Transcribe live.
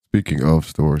Speaking of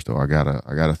stores, though, I got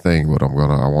a thing, but I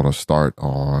want to start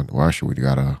on. Well, actually, we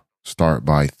gotta start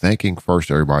by thanking first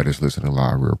everybody that's listening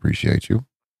live. We appreciate you,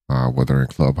 whether in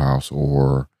Clubhouse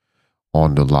or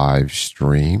on the live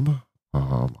stream.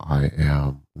 I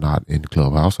am not in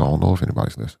Clubhouse. I don't know if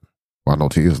anybody's listening. Well, I know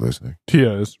Tia is listening.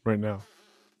 Tia is right now.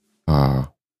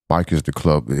 Mike is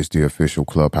the official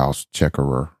Clubhouse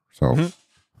checkerer. So,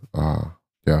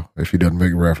 yeah, if he doesn't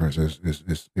make references,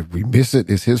 if we miss it,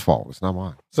 it's his fault. It's not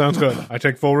mine. Sounds good. I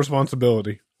take full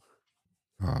responsibility.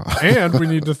 And we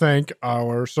need to thank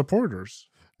our supporters.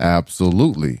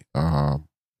 Absolutely.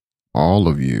 All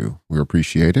of you, we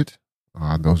appreciate it.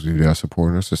 Those of you that are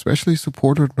supporting us, especially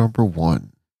supporter number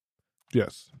 1.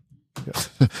 Yes.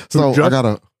 So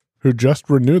who just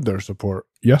renewed their support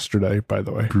yesterday, by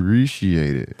the way.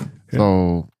 Appreciate it. Yeah.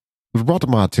 So it was brought to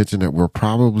my attention that we're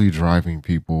probably driving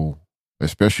people,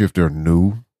 especially if they're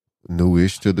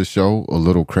newish to the show, a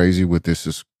little crazy with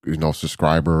this,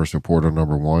 subscriber or supporter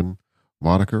number 1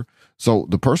 moniker. So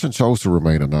the person chose to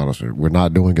remain anonymous. We're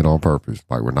not doing it on purpose.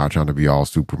 Like, we're not trying to be all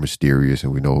super mysterious,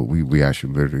 and we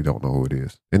actually literally don't know who it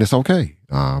is, and it's okay.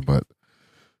 But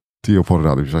Tia pointed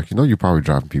out, he was like, you're probably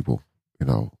driving people,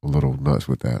 a little nuts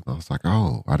with that. And I was like,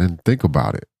 oh, I didn't think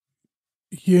about it.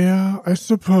 Yeah, I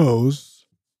suppose.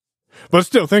 But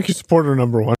still, thank you, supporter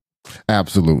number 1.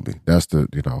 Absolutely. That's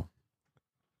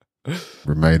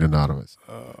remain anonymous.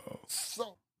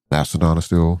 So Mastodon is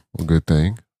still a good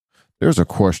thing. There's a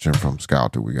question from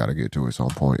Scout that we got to get to at some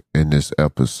point in this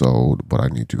episode, but I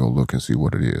need to go look and see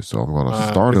what it is. So I'm going to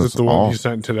start us off. Is it the one you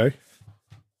sent today?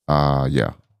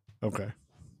 Yeah. Okay.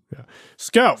 Yeah.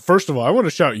 Scout, first of all, I want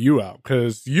to shout you out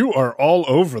because you are all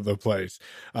over the place.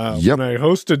 Yep. When I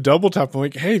hosted Double Tap, I'm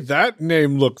like, hey, that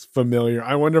name looks familiar.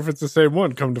 I wonder if it's the same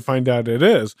one. Come to find out it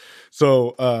is.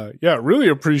 So, really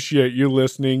appreciate you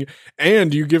listening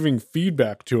and you giving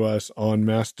feedback to us on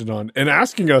Mastodon and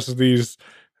asking us these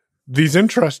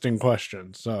interesting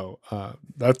questions. So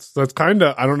that's kind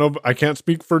of, I don't know, I can't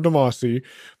speak for Demasi,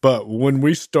 but when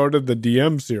we started the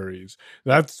DM series,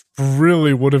 that's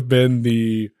really would have been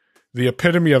the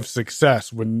epitome of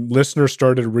success when listeners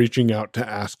started reaching out to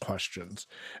ask questions.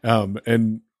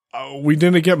 And we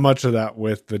didn't get much of that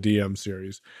with the DM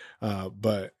series.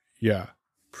 But yeah,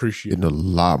 appreciate it. A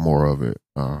lot more of it.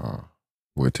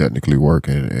 We're technically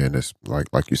working, and it's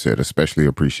like you said, especially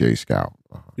appreciate Scout.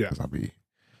 Yeah. I'll be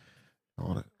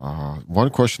on it. One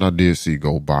question I did see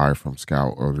go by from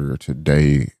Scout earlier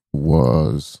today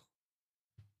was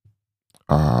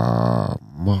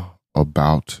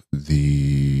about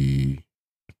the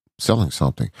selling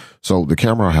something. So the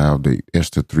camera I have, the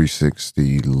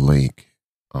Insta360 Link,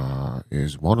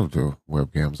 is one of the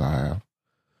webcams I have.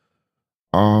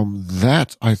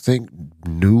 That I think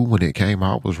new when it came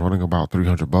out was running about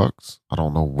 $300. I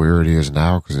don't know where it is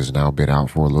now because it's now been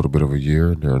out for a little bit of a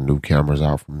year. There are new cameras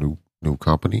out from new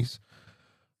companies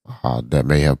that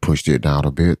may have pushed it down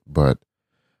a bit, but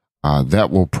that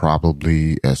will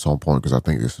probably at some point, because I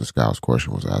think this is Scout's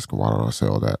question, was asking why don't I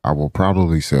sell that. I will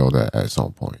probably sell that at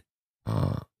some point.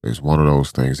 It's one of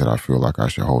those things that I feel like I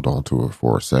should hold on to it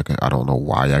for a second. I don't know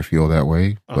why I feel that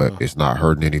way, but it's not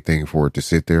hurting anything for it to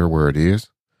sit there where it is.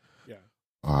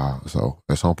 Yeah. So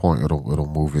at some point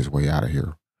it'll move its way out of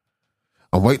here.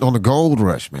 I'm waiting on the gold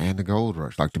rush, man. The gold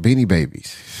rush, like the Beanie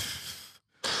Babies.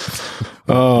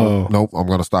 Oh. Nope. I'm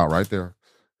going to stop right there.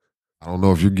 I don't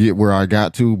know if you get where I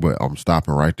got to, but I'm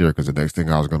stopping right there because the next thing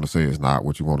I was going to say is not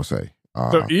what you want to say.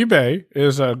 So eBay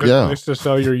is a good place to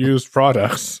sell your used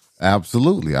products.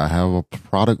 Absolutely. I have a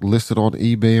product listed on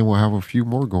eBay and we'll have a few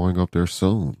more going up there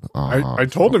soon. I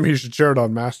told him he should share it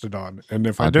on Mastodon. And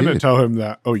if I didn't tell him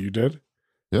that, oh, you did?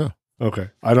 Yeah. Okay.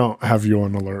 I don't have you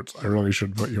on alerts. I really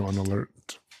should put you on alert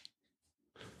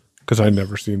because I'd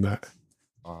never seen that.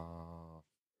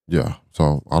 Yeah.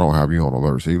 So I don't have you on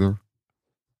alerts either.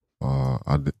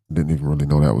 I didn't even really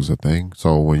know that was a thing.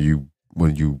 So when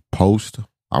you post,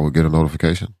 I would get a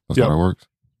notification. That's how that works.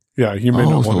 Yeah, you may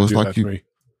not want to do that to me.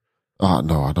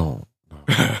 No, I don't.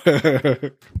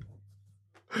 No.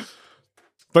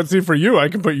 But see, for you, I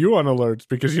can put you on alerts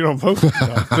because you don't post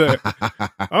stuff.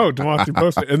 Demasi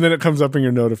posted, and then it comes up in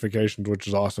your notifications, which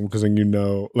is awesome because then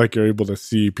you're able to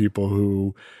see people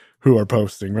who are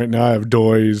posting. Right now, I have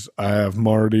Doys, I have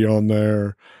Marty on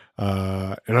there,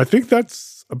 and I think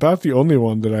that's about the only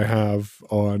one that I have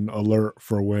on alert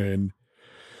for when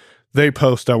they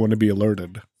post. I want to be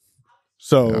alerted.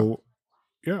 So,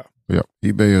 yeah. Yeah,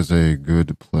 eBay is a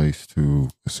good place to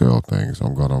sell things.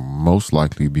 I'm going to most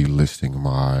likely be listing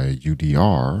my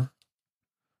UDR,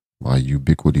 my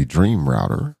Ubiquity Dream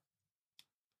Router.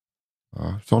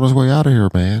 It's on its way out of here,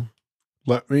 man.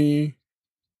 Let me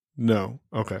know.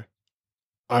 Okay.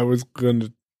 I was going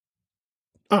to.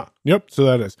 Yep. So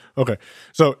that is. Okay.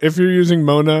 So if you're using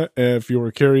Mona, if you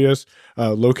were curious,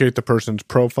 locate the person's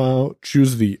profile,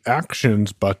 choose the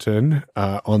Actions button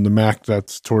on the Mac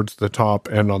that's towards the top,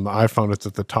 and on the iPhone, it's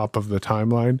at the top of the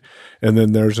timeline. And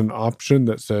then there's an option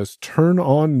that says turn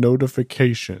on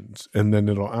notifications. And then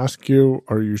it'll ask you,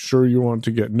 are you sure you want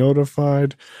to get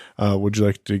notified? Would you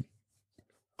like to?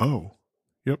 Oh.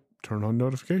 Turn on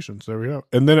notifications. There we go.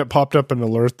 And then it popped up an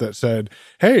alert that said,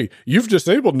 hey, you've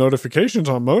disabled notifications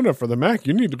on Mona for the Mac.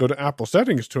 You need to go to Apple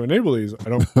settings to enable these. I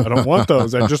don't want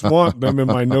those. I just want them in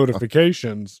my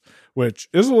notifications, which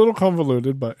is a little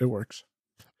convoluted, but it works.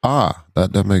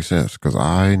 That makes sense, because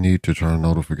I need to turn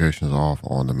notifications off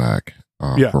on the Mac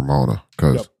for Mona,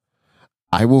 because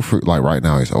I will, like right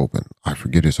now it's open. I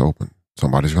forget it's open.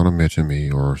 Somebody's going to mention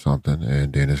me or something,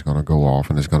 and then it's going to go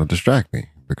off and it's going to distract me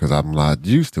because I'm not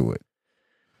used to it.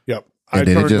 Yep. And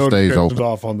then it just stays open.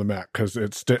 Off on the Mac because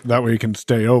that way it can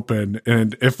stay open.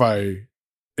 And if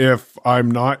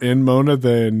I'm not in Mona,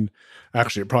 then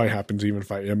actually it probably happens even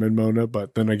if I am in Mona,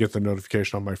 but then I get the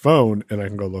notification on my phone and I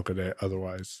can go look at it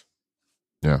otherwise.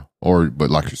 Yeah. But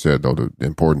like you said, though, the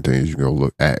important thing is you go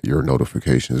look at your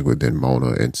notifications within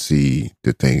Mona and see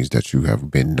the things that you have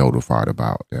been notified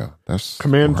about. Yeah. That's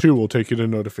Command 2 will take you to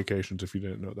notifications if you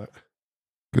didn't know that.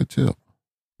 Good tip.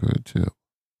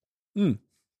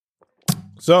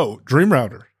 So, Dream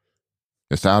Router.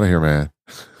 It's out of here, man.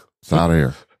 It's out of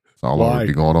here. It's all over.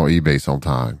 Be going on eBay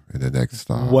sometime in the next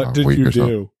what did week you or do?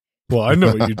 something. Well, I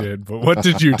know what you did, but what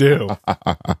did you do?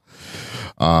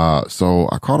 So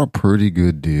I caught a pretty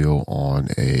good deal on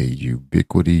a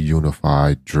Ubiquiti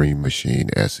Unified Dream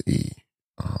Machine SE.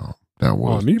 That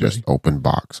was just open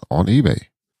box on eBay.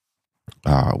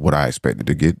 What I expected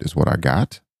to get is what I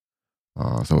got.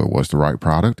 So it was the right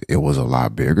product. It was a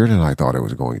lot bigger than I thought it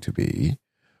was going to be.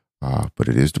 But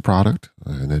it is the product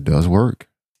and it does work.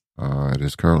 It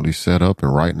is currently set up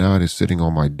and right now it is sitting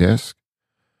on my desk.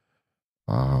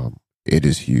 It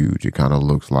is huge. It kind of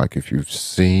looks like if you've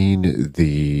seen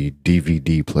the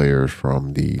DVD players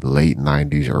from the late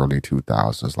 90s, early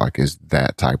 2000s, like it's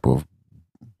that type of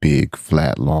big,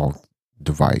 flat, long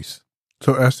device.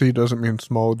 So SE doesn't mean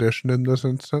small edition in this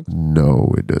instance?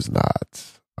 No, it does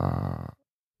not.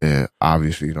 And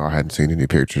obviously, I hadn't seen any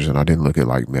pictures and I didn't look at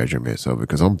like measurements of it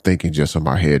because I'm thinking just in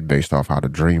my head based off how the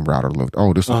Dream Router looked.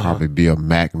 Oh, this will probably be a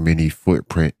Mac Mini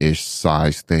footprint-ish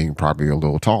size thing, probably a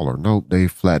little taller. Nope, they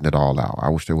flattened it all out. I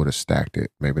wish they would have stacked it.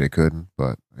 Maybe they couldn't,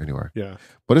 but anyway. Yeah.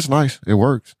 But it's nice. It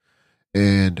works.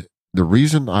 And the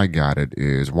reason I got it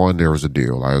is, one, there was a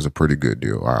deal. It was a pretty good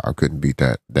deal. I couldn't beat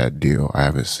that deal. I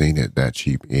haven't seen it that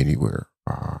cheap anywhere.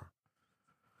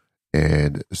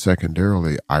 And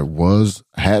secondarily,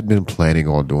 had been planning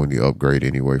on doing the upgrade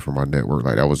anyway for my network.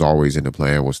 Like that was always in the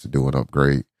plan, was to do an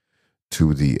upgrade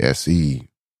to the SE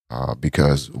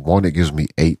because one, it gives me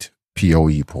 8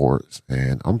 PoE ports.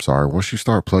 And I'm sorry, once you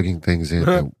start plugging things in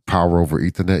and power over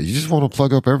Ethernet, you just want to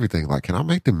plug up everything. Like, can I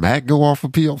make the Mac go off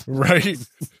of PoE? Right.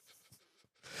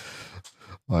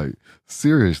 Like,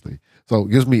 seriously. So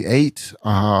it gives me 8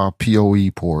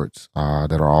 PoE ports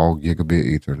that are all gigabit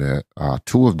Ethernet.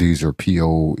 2 of these are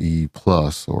PoE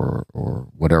plus or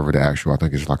whatever the actual, I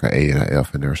think it's like an A and an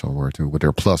F in there somewhere too, but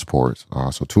they're plus ports.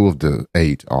 So 2 of the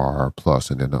 8 are plus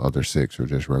and then the other 6 are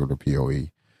just regular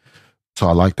PoE. So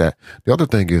I like that. The other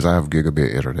thing is I have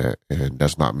gigabit internet and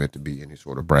that's not meant to be any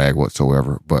sort of brag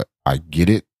whatsoever, but I get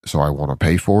it. So I want to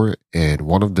pay for it. And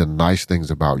one of the nice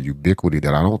things about Ubiquiti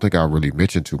that I don't think I really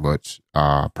mentioned too much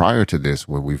prior to this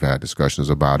when we've had discussions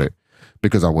about it,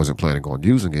 because I wasn't planning on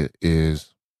using it,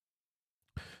 is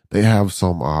they have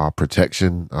some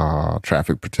protection,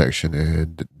 traffic protection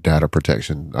and data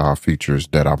protection features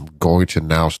that I'm going to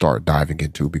now start diving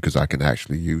into because I can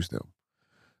actually use them.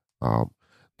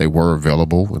 They were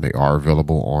available and they are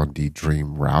available on the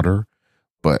Dream Router,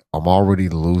 but I'm already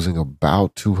losing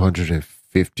about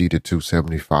 250 to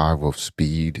 275 of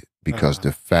speed because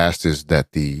the fastest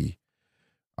that the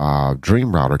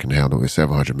Dream Router can handle is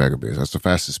 700 megabits. That's the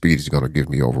fastest speed it's going to give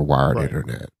me over wired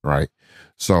internet, right?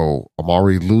 So I'm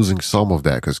already losing some of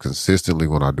that because consistently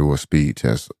when I do a speed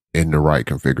test in the right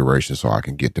configuration so I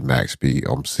can get the max speed,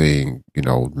 I'm seeing,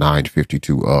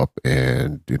 952 up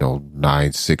and,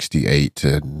 968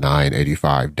 to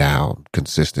 985 down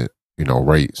consistent,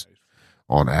 rates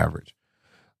on average.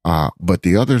 But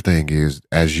the other thing is,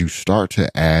 as you start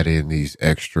to add in these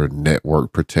extra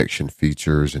network protection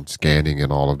features and scanning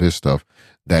and all of this stuff,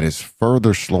 that is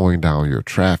further slowing down your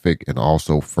traffic and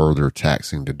also further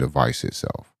taxing the device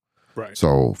itself. Right.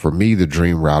 So for me, the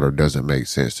Dream Router doesn't make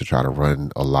sense to try to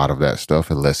run a lot of that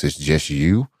stuff unless it's just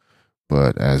you.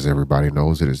 but as everybody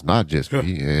knows, it is not just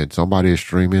me. And somebody is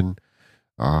streaming.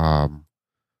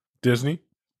 Disney?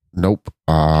 Nope.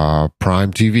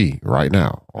 Prime TV right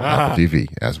now on Apple TV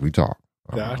as we talk.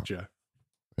 Gotcha.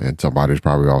 And somebody's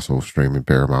probably also streaming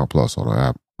Paramount Plus on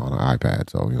an iPad.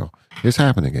 So, it's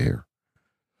happening here.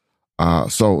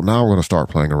 So now we're going to start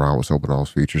playing around with some of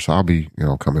those features. So I'll be,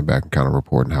 coming back and kind of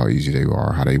reporting how easy they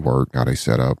are, how they work, how they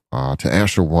set up. To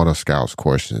answer one of Scout's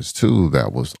questions too,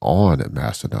 that was on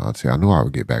Mastodon. See, I knew I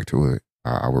would get back to it.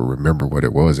 I would remember what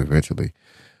it was eventually.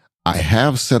 I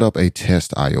have set up a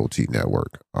test IoT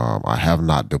network. I have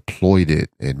not deployed it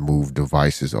and moved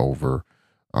devices over,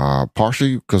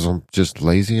 partially because I'm just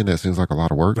lazy and that seems like a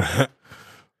lot of work.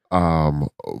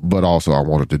 But also I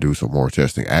wanted to do some more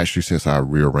testing. Actually, since I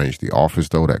rearranged the office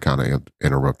though, that kind of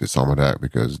interrupted some of that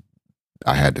because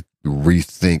I had to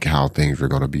rethink how things were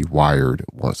going to be wired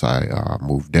once I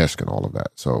moved desk and all of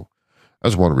that. So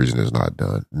that's one reason it's not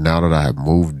done. Now that I have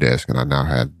moved desk and I now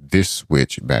have this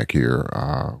switch back here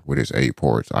with its 8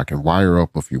 ports, I can wire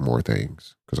up a few more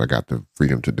things because I got the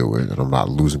freedom to do it. And I'm not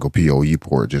losing a PoE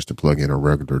port just to plug in a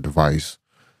regular device.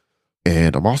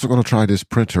 And I'm also going to try this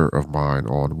printer of mine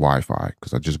on Wi-Fi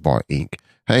because I just bought ink.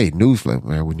 Hey, newsletter,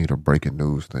 man, we need a breaking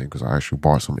news thing because I actually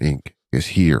bought some ink. It's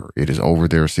here. It is over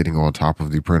there sitting on top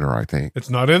of the printer, I think. It's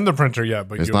not in the printer yet,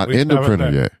 but it's not in the printer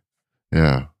yet.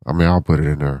 Yeah. I mean, I'll put it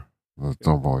in there. At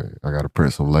some point, I got to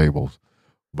print some labels.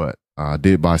 But I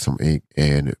did buy some ink.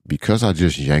 And because I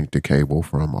just yanked the cable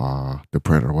from the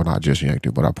printer, well, not just yanked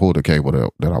it, but I pulled the cable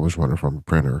that I was running from the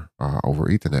printer over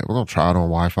Ethernet. We're going to try it on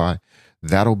Wi-Fi.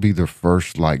 That'll be the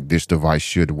first, this device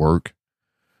should work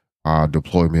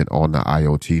deployment on the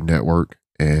IoT network.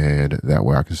 And that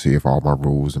way I can see if all my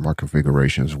rules and my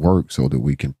configurations work so that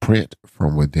we can print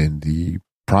from within the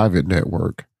private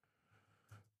network.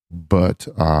 But,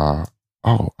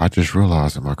 I just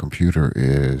realized that my computer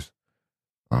is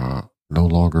no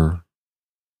longer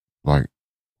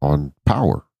on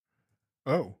power.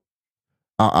 Oh.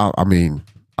 I mean,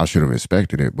 I should have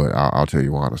expected it, but I'll tell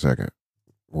you why in a second.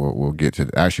 We'll get to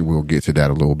that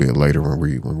a little bit later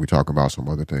when we talk about some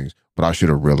other things. But I should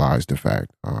have realized the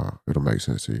fact. It'll make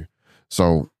sense to you.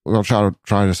 So we're gonna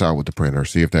try this out with the printer,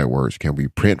 see if that works. Can we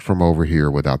print from over here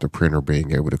without the printer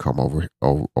being able to come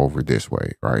over this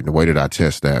way? Right. And the way that I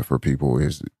test that for people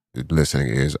is listening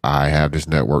is I have this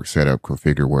network set up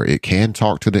configured where it can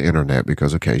talk to the internet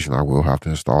because occasionally I will have to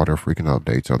install their freaking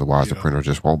updates. Otherwise the printer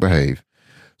just won't behave.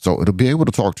 So it'll be able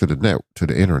to talk to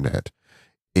the internet.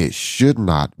 It should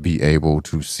not be able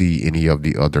to see any of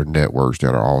the other networks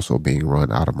that are also being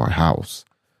run out of my house,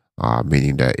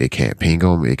 meaning that it can't ping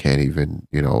them. It can't even,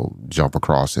 jump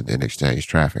across and exchange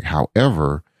traffic.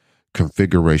 However,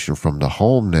 configuration from the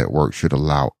home network should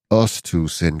allow us to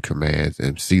send commands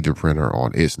and see the printer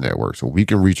on its network. So we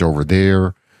can reach over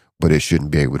there, but it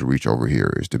shouldn't be able to reach over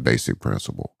here is the basic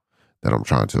principle that I'm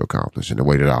trying to accomplish. And the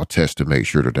way that I'll test to make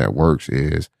sure that works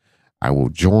is I will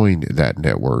join that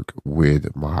network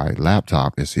with my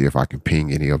laptop and see if I can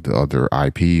ping any of the other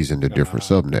IPs in the different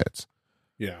subnets.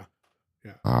 Yeah.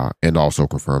 And also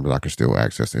confirm that I can still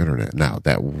access the internet. Now,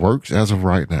 that works as of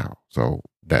right now. So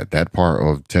that part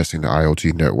of testing the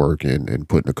IoT network and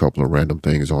putting a couple of random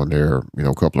things on there,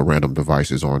 a couple of random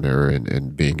devices on there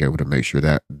and being able to make sure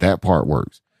that part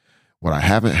works. What I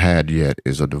haven't had yet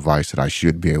is a device that I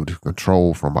should be able to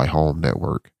control from my home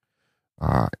network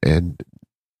and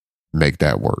make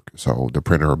that work. So the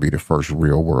printer will be the first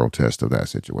real world test of that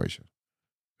situation.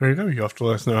 There you go. You have to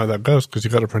let us know how that goes because you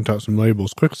got to print out some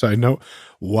labels. Quick side note,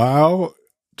 while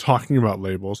talking about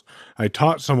labels, I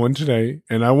taught someone today,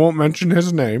 and I won't mention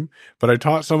his name, but I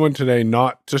taught someone today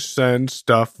not to send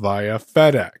stuff via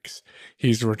FedEx.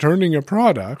 He's returning a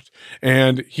product,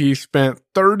 and he spent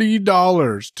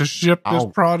 $30 to ship this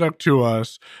product to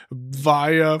us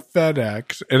via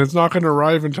FedEx, and it's not going to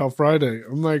arrive until Friday.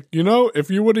 I'm like, if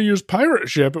you would have used Pirate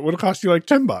Ship, it would have cost you like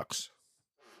 $10.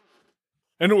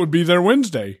 And it would be there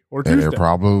Wednesday or Tuesday. And it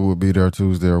probably would be there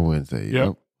Tuesday or Wednesday.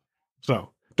 Yep. So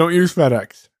don't use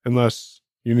FedEx unless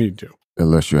you need to.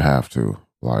 Unless you have to.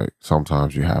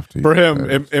 Sometimes you have to. For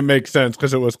him, it makes sense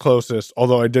because it was closest.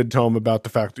 Although I did tell him about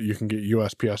the fact that you can get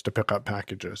USPS to pick up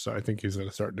packages. So I think he's going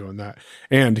to start doing that.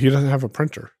 And he doesn't have a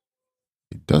printer.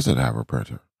 He doesn't have a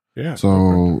printer. Yeah.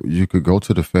 So you could go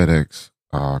to the FedEx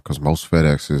because most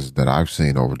FedExes that I've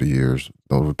seen over the years,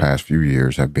 over the past few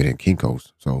years, have been in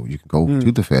Kinko's. So you can go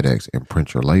to the FedEx and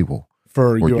print your label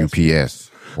for UPS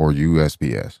or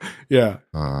USPS. Yeah.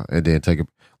 And then take it.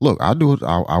 Look, I do it.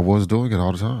 I was doing it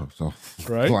all the time. So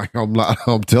right.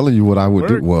 I'm telling you what I would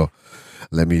do. Well,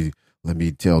 let me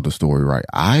tell the story right.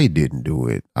 I didn't do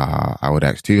it. I would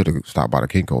ask Tia to stop by the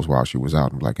Kinko's while she was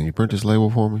out and be like, can you print this label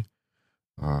for me?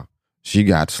 She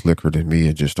got slicker than me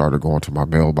and just started going to my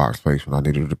mailbox place when I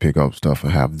needed to pick up stuff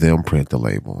and have them print the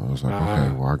label. I was like,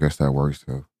 okay, well, I guess that works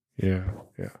too. Yeah.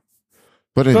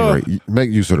 But at any rate,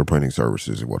 make use of the printing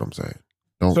services is what I'm saying.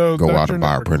 Don't go out and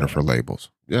buy a printer for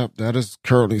labels. Yep, that is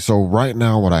currently. So right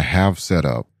now, what I have set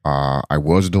up, I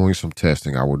was doing some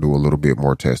testing. I will do a little bit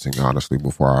more testing, honestly,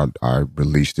 before I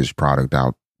release this product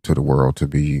out to the world to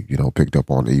be, picked up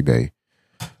on eBay.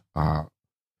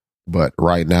 But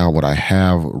right now, what I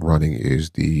have running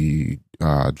is the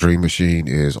Dream Machine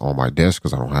is on my desk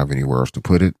because I don't have anywhere else to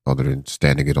put it other than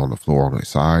standing it on the floor on its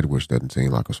side, which doesn't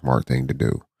seem like a smart thing to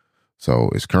do. So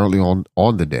it's currently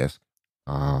on the desk.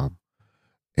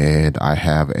 And I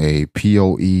have a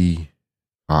PoE.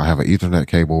 I have an Ethernet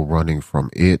cable running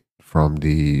from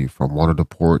one of the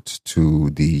ports to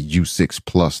the U6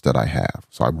 Plus that I have.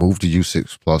 So I moved to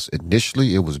U6 Plus.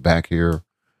 Initially, it was back here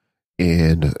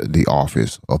in the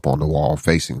office up on the wall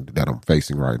that I'm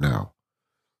facing right now.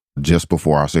 Just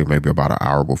before, I say maybe about an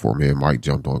hour before me and Mike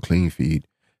jumped on Clean Feed,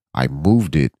 I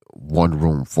moved it one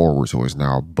room forward, so it's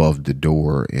now above the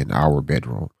door in our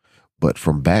bedroom. But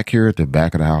from back here at the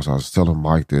back of the house, I was telling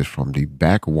Mike this, from the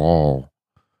back wall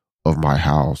of my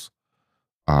house,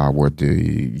 where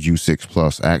the U6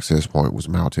 Plus access point was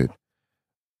mounted,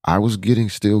 I was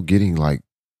still getting like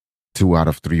 2 out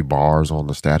of 3 bars on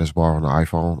the status bar on the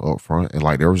iPhone up front. And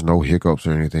like there was no hiccups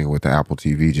or anything with the Apple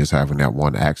TV, just having that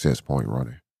one access point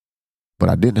running. But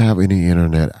I didn't have any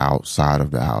internet outside of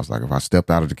the house. Like if I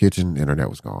stepped out of the kitchen, the internet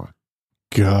was gone.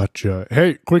 Gotcha.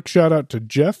 Hey, quick shout out to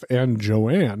Jeff and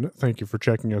Joanne. Thank you for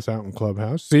checking us out in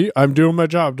Clubhouse. See, I'm doing my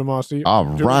job, Demasi. All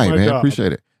right, man. Job.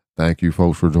 Appreciate it. Thank you,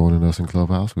 folks, for joining us in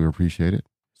Clubhouse. We appreciate it.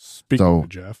 Speaking of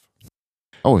Jeff.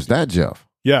 Oh, is that Jeff?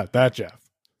 Yeah, that Jeff.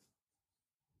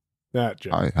 That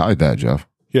Jeff. Hi, that Jeff.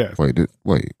 Yes. Wait.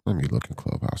 Let me look in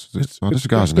Clubhouse. This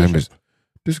guy's name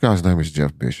is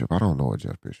Jeff Bishop. I don't know a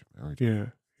Jeff Bishop. Yeah.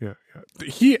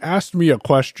 He asked me a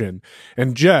question,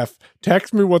 and Jeff,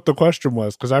 text me what the question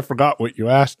was because I forgot what you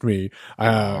asked me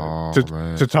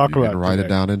to talk about. Write it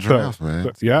down in drafts, man.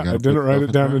 I didn't write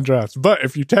it down in drafts. But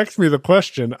if you text me the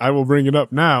question, I will bring it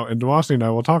up now, and Demasi and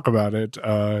I will talk about it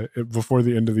before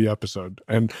the end of the episode.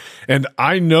 And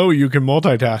I know you can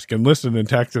multitask and listen and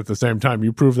text at the same time.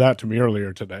 You proved that to me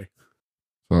earlier today.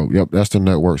 So, yep, that's the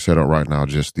network setup right now.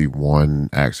 Just the one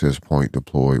access point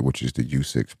deployed, which is the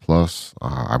U6 Plus.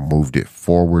 I moved it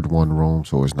forward one room,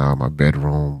 so it's now in my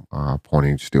bedroom,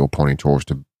 still pointing towards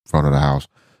the front of the house.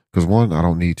 Because one, I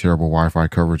don't need terrible Wi-Fi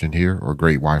coverage in here or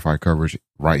great Wi-Fi coverage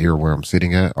right here where I'm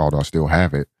sitting at, although I still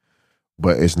have it.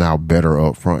 But it's now better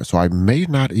up front. So I may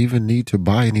not even need to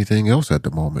buy anything else at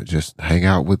the moment. Just hang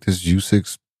out with this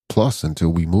U6 Plus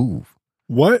until we move.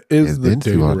 What is the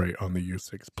data rate on the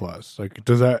U6 Plus? Like,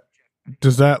 does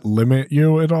that limit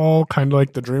you at all? Kind of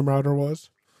like the Dream Router was?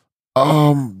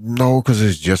 No, because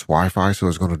it's just Wi-Fi, so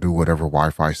it's going to do whatever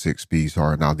Wi-Fi 6 speeds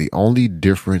are. Now, the only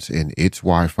difference in its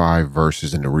Wi-Fi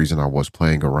versus, and the reason I was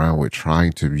playing around with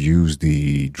trying to use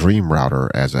the Dream Router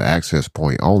as an access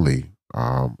point only,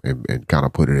 and kind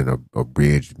of put it in a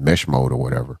bridge mesh mode or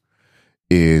whatever,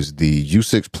 is the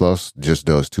U6 Plus just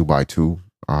does 2x2,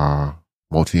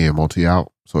 multi in, multi out,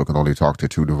 so it can only talk to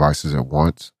 2 devices at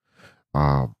once.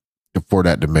 For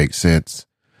that to make sense,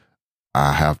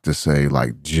 I have to say,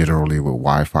 like, generally with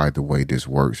Wi-Fi, the way this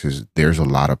works is there's a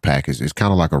lot of packets. It's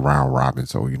kind of like a round robin.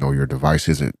 So, your device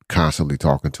isn't constantly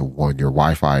talking to one. Your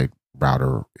Wi-Fi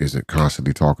router isn't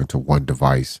constantly talking to one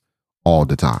device all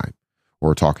the time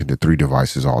or talking to 3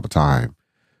 devices all the time.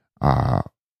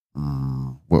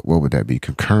 What would that be?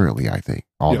 Concurrently, I think,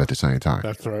 all at the same time.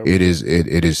 That's right. It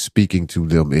is speaking to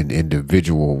them in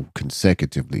individual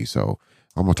consecutively. So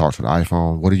I'm gonna talk to the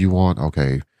iPhone. What do you want?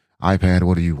 Okay. iPad.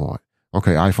 What do you want?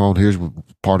 Okay. iPhone. Here's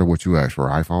part of what you asked for.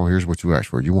 iPhone. Here's what you asked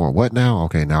for. You want what now?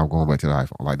 Okay. Now going back to the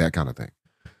iPhone, like that kind of thing.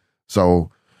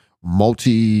 So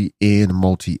multi in,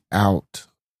 multi out,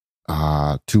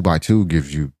 2x2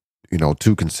 gives you,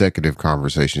 2 consecutive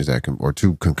conversations or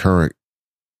 2 concurrent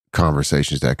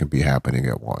conversations that can be happening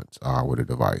at once with a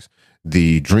device.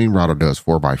 The Dream Router does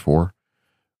 4x4.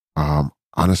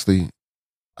 Honestly,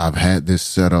 I've had this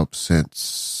set up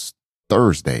since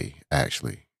Thursday,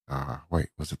 actually. Wait,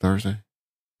 was it Thursday?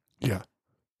 Yeah,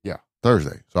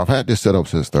 Thursday. So I've had this set up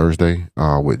since Thursday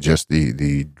with just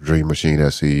the Dream Machine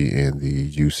SE and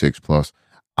the U6 Plus.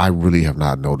 I really have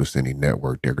not noticed any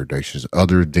network degradations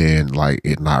other than like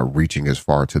it not reaching as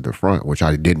far to the front, which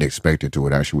I didn't expect it to.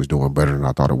 It actually was doing better than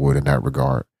I thought it would in that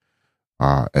regard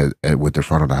with the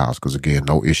front of the house. Because again,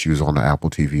 no issues on the Apple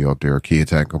TV up there.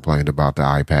 Kids hadn't complained about the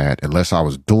iPad unless I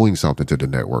was doing something to the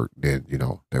network. Then,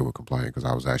 they would complain because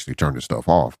I was actually turning stuff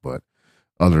off. But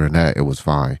other than that, it was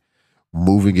fine.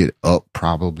 moving it up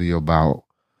probably about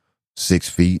 6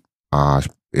 feet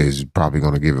is probably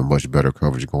going to give it much better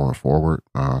coverage going forward.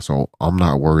 So I'm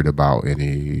not worried about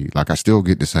any, like I still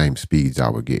get the same speeds I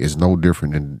would get. It's no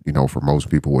different than, for most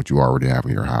people, what you already have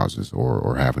in your houses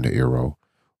or having the Eero.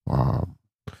 Um,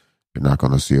 you're not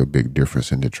going to see a big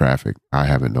difference in the traffic. I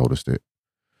haven't noticed it.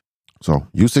 So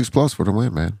U6 Plus for the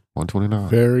win, man. 129.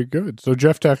 Very good. So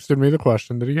Jeff texted me the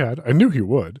question that he had. I knew he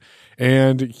would.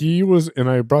 And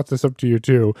I brought this up to you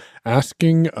too,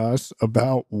 asking us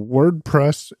about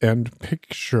WordPress and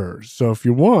pictures. So if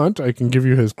you want, I can give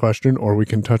you his question, or we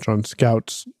can touch on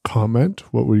Scout's comment.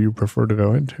 What would you prefer to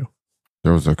go into?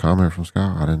 There was a comment from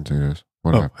Scout. I didn't see this.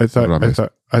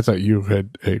 I thought you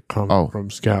had a comment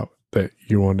from Scout that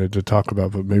you wanted to talk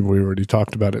about, but maybe we already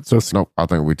talked about it. So nope, I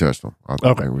think we touched them.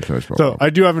 So I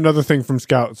do have another thing from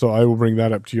Scout, so I will bring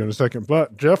that up to you in a second.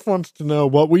 But Jeff wants to know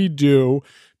what we do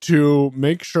to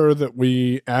make sure that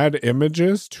we add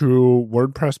images to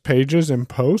WordPress pages and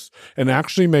posts and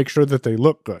actually make sure that they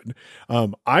look good.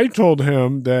 I told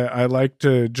him that I like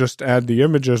to just add the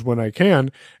images when I can,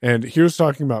 and he was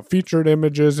talking about featured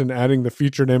images and adding the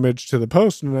featured image to the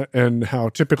post and how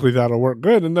typically that'll work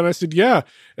good. And then I said, yeah,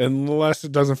 unless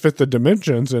it doesn't fit the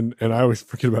dimensions, and I always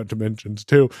forget about dimensions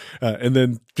too. And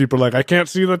then people are like, I can't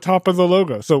see the top of the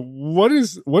logo. So what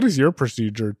is your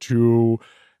procedure to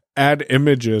add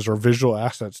images or visual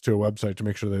assets to a website to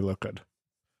make sure they look good?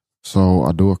 So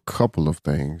I do a couple of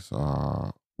things.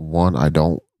 One, I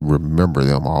don't remember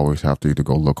them. I always have to either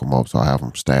go look them up. So I have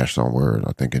them stashed somewhere,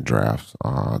 I think in drafts.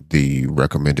 The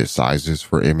recommended sizes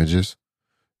for images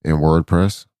in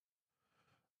WordPress.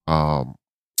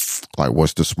 Like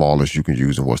what's the smallest you can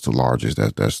use and what's the largest.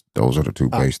 Those are the two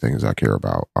base things I care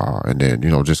about. And then,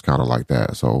 just kind of like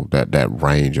that. So that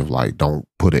range of like, don't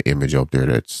put an image up there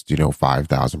that's,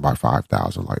 5,000 by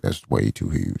 5,000. Like that's way too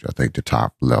huge. I think the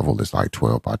top level is like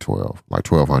 12 by 12, like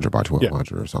 1,200 by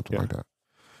 1,200 or something like that.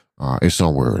 It's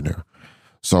somewhere in there.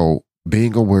 So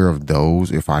being aware of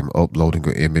those, if I'm uploading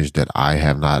an image that I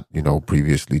have not,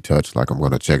 previously touched, like I'm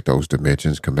going to check those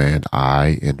dimensions. Command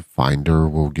I in Finder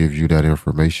will give you that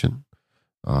information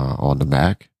on the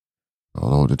Mac. I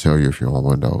don't know what to tell you if you're on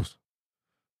Windows.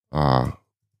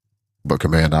 But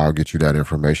Command I will get you that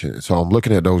information. So I'm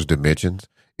looking at those dimensions.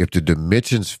 If the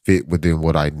dimensions fit within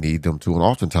what I need them to, and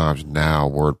oftentimes now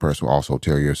WordPress will also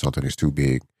tell you if something is too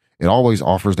big. It always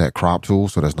offers that crop tool,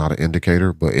 so that's not an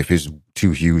indicator. But if it's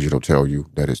too huge, it'll tell you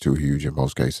that it's too huge in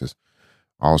most cases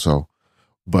also.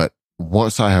 But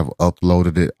once I have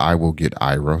uploaded it, I will get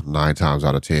IRA 9 times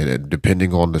out of 10. And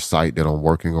depending on the site that I'm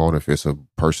working on, if it's a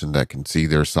person that can see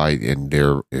their site and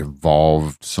they're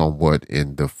involved somewhat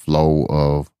in the flow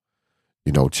of,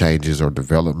 changes or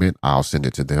development, I'll send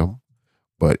it to them.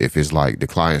 But if it's like the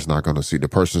client's not going to see, the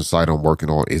person's site I'm working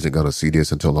on isn't going to see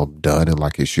this until I'm done and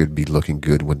like it should be looking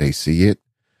good when they see it,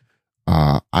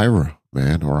 IRA,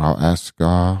 man, or I'll ask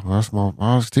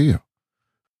Tia.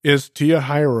 Is Tia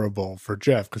hireable for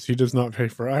Jeff? Because he does not pay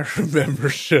for IRA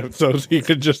membership, so he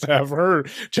could just have her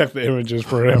check the images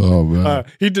for him. Oh, man.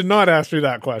 He did not ask me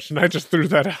that question. I just threw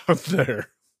that out there.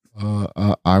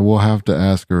 I will have to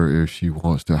ask her if she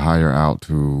wants to hire out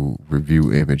to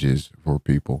review images for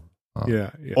people.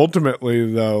 Yeah.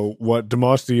 Ultimately, though, what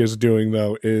Demosty is doing,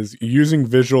 though, is using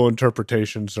visual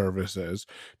interpretation services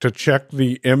to check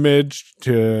the image,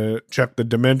 to check the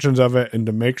dimensions of it, and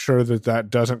to make sure that that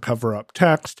doesn't cover up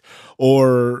text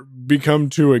or become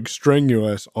too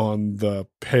extraneous on the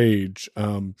page.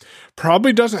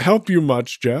 Probably doesn't help you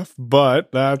much, Jeff,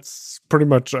 but that's pretty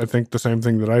much, I think, the same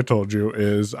thing that I told you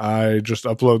is I just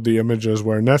upload the images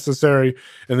where necessary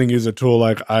and then use a tool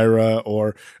like IRA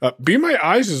or Be My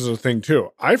Eyes is a thing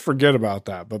too. I forget about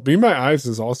that, but Be My Eyes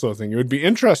is also a thing. It would be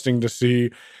interesting to see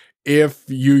if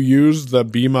you use the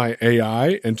Be My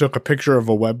AI and took a picture of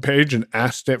a web page and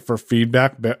asked it for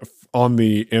feedback on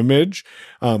the image,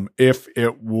 if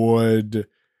it would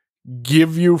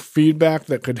give you feedback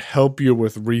that could help you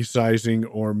with resizing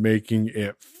or making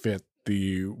it fit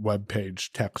the web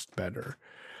page text better.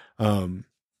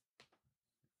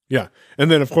 Yeah. And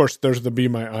then, of course, there's the Be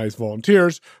My Eyes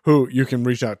volunteers who you can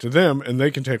reach out to them and they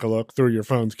can take a look through your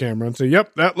phone's camera and say,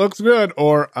 yep, that looks good.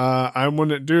 Or I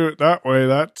wouldn't do it that way.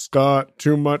 That's got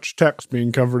too much text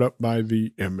being covered up by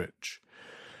the image.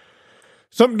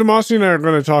 Something Demosy and I are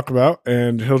going to talk about,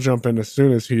 and he'll jump in as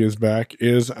soon as he is back,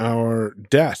 is our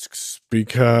desks,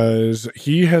 because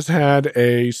he has had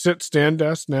a sit-stand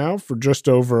desk now for just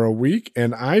over a week,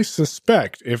 and I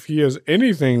suspect if he is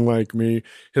anything like me,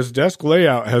 his desk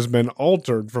layout has been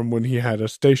altered from when he had a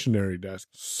stationary desk.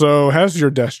 So has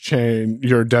your desk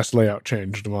layout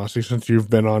changed, Demosy, since you've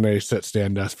been on a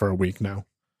sit-stand desk for a week now?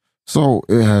 So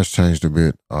it has changed a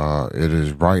bit. It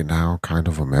is right now kind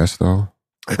of a mess though.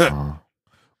 Uh,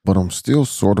 but I'm still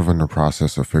sort of in the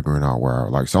process of figuring out where,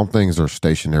 like, some things are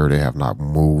stationary. They have not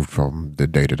moved from the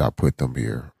day that I put them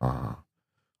here.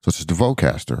 Such as the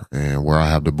Vocaster and where I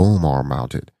have the boom arm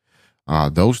mounted.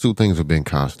 Those two things have been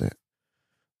constant.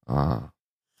 Uh,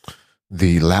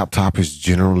 the laptop is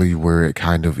generally where it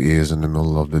kind of is in the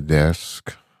middle of the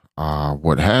desk.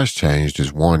 What has changed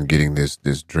is one, getting this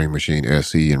Dream Machine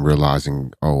SE and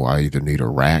realizing, oh, I either need a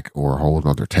rack or a whole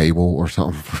other table or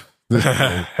something.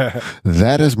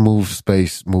 That has moved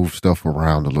stuff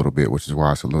around a little bit, which is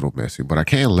why it's a little messy. But I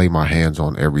can lay my hands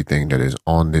on everything that is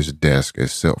on this desk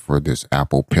except for this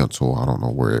Apple Pencil. I don't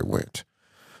know where it went.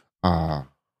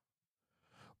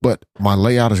 But my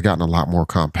layout has gotten a lot more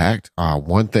compact.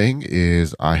 One thing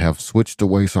is I have switched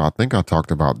away. So I think I talked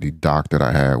about the dock that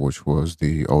I had, which was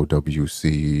the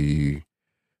OWC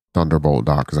Thunderbolt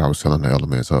dock, because I was selling the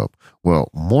Elements Hub. Well,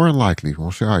 more than likely,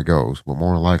 we'll see how it goes, but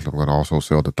more than likely, I'm going to also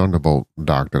sell the Thunderbolt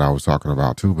dock that I was talking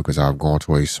about too, because I've gone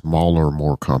to a smaller,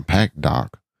 more compact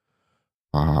dock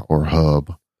or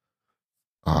hub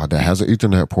that has an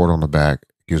Ethernet port on the back.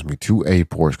 Gives me two A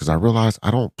ports because I realized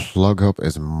I don't plug up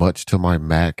as much to my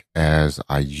Mac as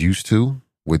I used to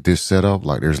with this setup.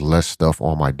 Like, there's less stuff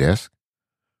on my desk,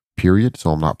 period.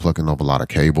 So I'm not plugging up a lot of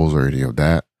cables or any of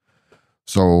that.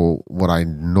 So what I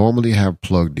normally have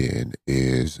plugged in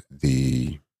is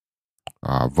the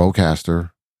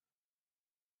Vocaster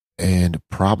and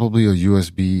probably a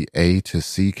USB A to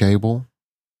C cable.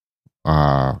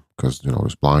 Because,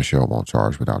 this blind shell won't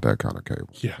charge without that kind of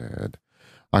cable. Yeah. And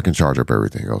I can charge up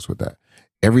everything else with that.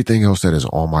 Everything else that is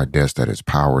on my desk that is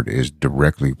powered is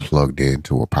directly plugged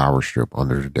into a power strip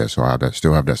under the desk. So I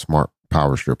still have that smart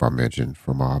power strip I mentioned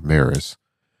from Maris.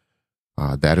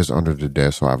 That is under the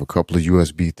desk. So I have a couple of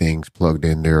USB things plugged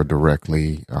in there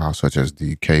directly, such as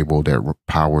the cable that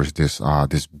powers this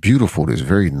beautiful, this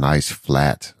very nice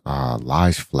flat,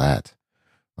 lies flat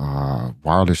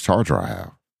wireless charger I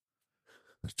have.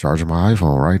 It's charging my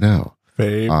iPhone right now.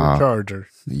 Favorite charger.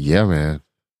 Yeah, man.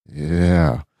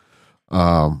 Yeah.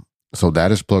 So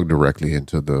that is plugged directly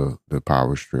into the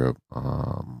power strip. What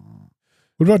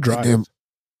about drives?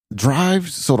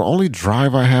 Drives. So the only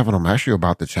drive I have, and I'm actually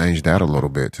about to change that a little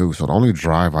bit too. So the only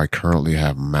drive I currently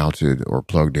have mounted or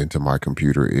plugged into my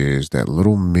computer is that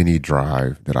little mini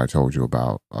drive that I told you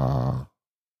about.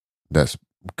 That's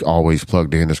always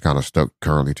plugged in. It's kind of stuck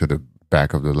currently to the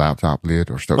back of the laptop lid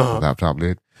or stuck to the laptop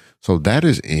lid. So that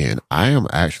is in.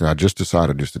 I just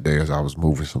decided this today as I was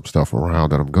moving some stuff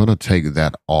around that I'm going to take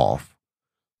that off,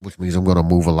 which means I'm going to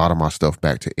move a lot of my stuff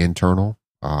back to internal.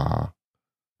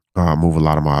 Move a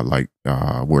lot of my,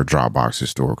 where Dropbox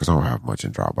is stored, because I don't have much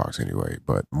in Dropbox anyway,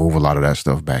 but move a lot of that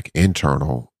stuff back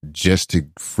internal just to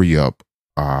free up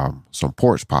some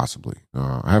ports possibly.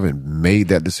 I haven't made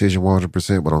that decision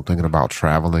 100%, but I'm thinking about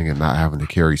traveling and not having to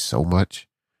carry so much.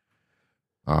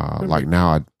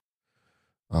 Now,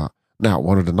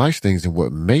 one of the nice things and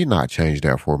what may not change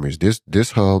that for me is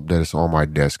this hub that is on my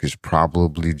desk is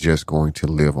probably just going to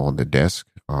live on the desk.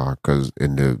 Because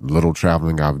in the little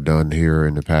traveling I've done here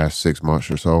in the past 6 months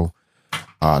or so,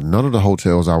 none of the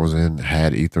hotels I was in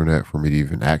had Ethernet for me to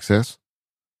even access.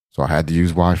 So I had to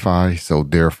use Wi-Fi. So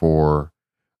therefore,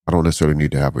 I don't necessarily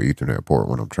need to have an Ethernet port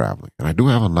when I'm traveling. And I do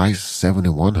have a nice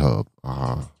 7-in-1 hub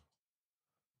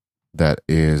that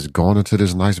is going into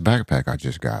this nice backpack I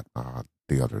just got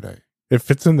the other day. It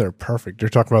fits in there perfect. You're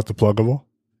talking about the pluggable?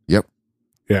 Yep.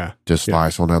 Yeah. Just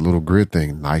slides on that little grid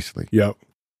thing nicely. Yep.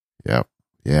 Yeah.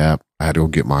 I had to go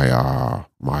get my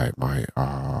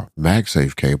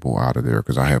MagSafe cable out of there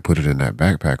because I had put it in that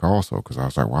backpack also, because I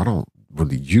was like, well, I don't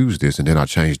really use this. And then I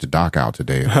changed the dock out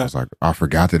today. And I was like, I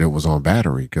forgot that it was on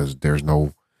battery because there's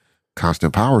no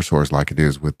constant power source like it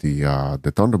is with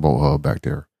the Thunderbolt hub back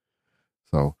there.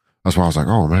 So that's why I was like,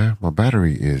 oh man,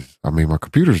 my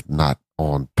computer's not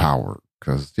on power,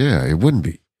 because it wouldn't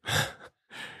be.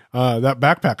 That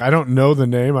backpack, I don't know the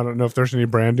name. I don't know if there's any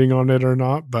branding on it or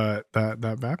not, but that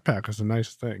backpack is a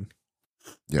nice thing.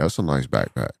 Yeah, it's a nice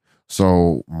backpack.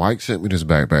 So Mike sent me this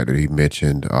backpack that he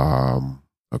mentioned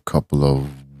a couple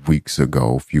of weeks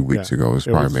ago, a few weeks ago. It's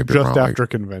probably maybe just after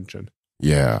convention.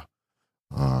 Yeah.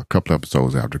 A couple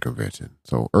episodes after convention.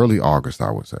 So early August, I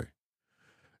would say.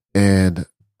 And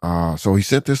so he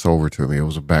sent this over to me. It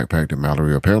was a backpack that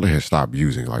Mallory apparently had stopped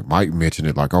using. Like, Mike mentioned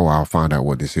it, like, oh, I'll find out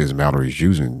what this is Mallory's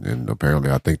using. And apparently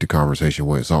I think the conversation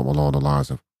went something along the lines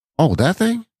of, oh, that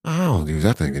thing? I don't use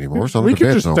that thing anymore. So we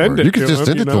could just send it you can just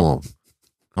send it to him.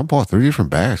 I bought 3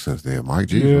 different bags since then, Mike.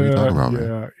 Geez, what are you talking about,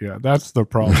 man? Yeah. That's the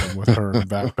problem with her and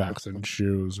backpacks and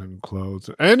shoes and clothes.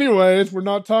 Anyways, we're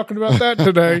not talking about that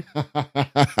today.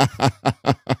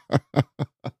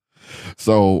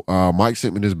 So Mike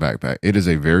sent me this backpack. It is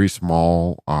a very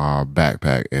small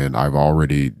backpack, and I've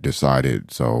already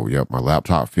decided. So, yep, my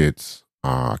laptop fits.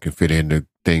 I can fit into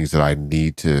things that I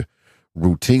need to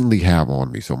routinely have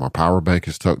on me. So my power bank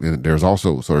is tucked in. There's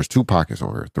 2 pockets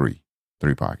on here, three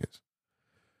pockets.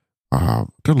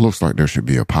 It looks like there should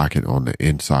be a pocket on the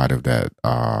inside of that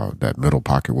middle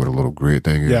pocket with a little grid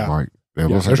thing in it, Mike. It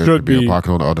looks like there should be a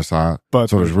pocket on the other side. But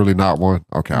so there's really not one.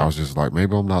 Okay, I was just like,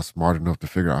 maybe I'm not smart enough to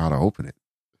figure out how to open it.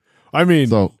 I mean,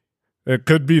 it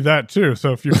could be that too.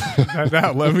 So if you find that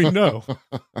out, let me know.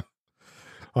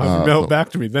 Mail it back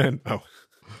to me then. Oh.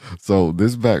 So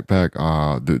this backpack,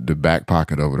 the back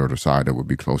pocket of it, or the side that would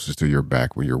be closest to your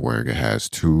back when you're wearing it, has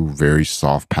 2 very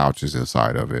soft pouches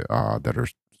inside of it that are,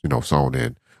 sewn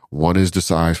in. One is the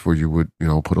size for you would,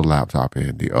 put a laptop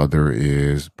in. The other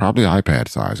is probably iPad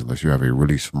size, unless you have a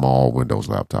really small Windows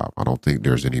laptop. I don't think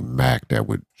there's any Mac that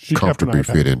would comfortably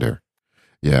fit in there.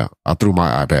 Yeah, I threw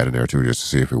my iPad in there too, just to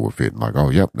see if it would fit. And like, oh,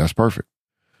 yep, that's perfect.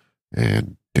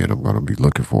 And then I'm going to be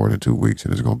looking for it in 2 weeks,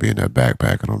 and it's going to be in that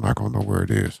backpack, and I'm not going to know where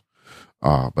it is.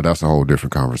 But that's a whole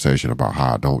different conversation about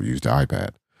how I don't use the iPad.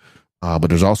 But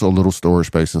there's also a little storage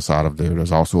space inside of there.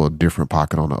 There's also a different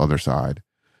pocket on the other side.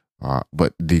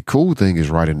 But the cool thing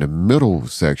is right in the middle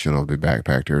section of the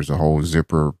backpack, there's a whole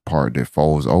zipper part that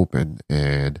folds open,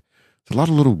 and it's a lot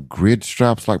of little grid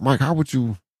straps. Like, Mike, how would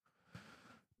you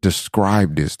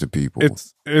describe this to people?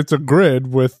 It's a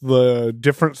grid with the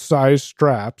different size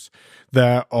straps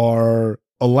that are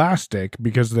elastic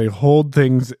because they hold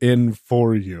things in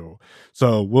for you.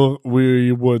 So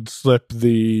we would slip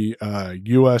the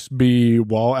USB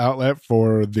wall outlet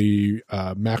for the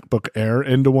MacBook Air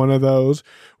into one of those.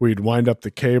 We'd wind up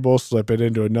the cable, slip it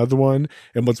into another one.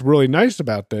 And what's really nice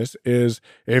about this is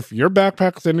if your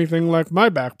backpack's anything like my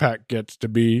backpack gets to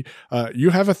be, you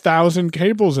have 1,000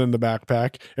 cables in the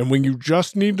backpack. And when you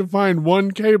just need to find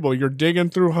one cable, you're digging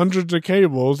through hundreds of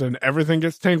cables and everything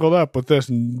gets tangled up. With this,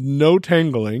 no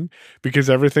tangling, because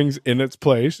everything's in its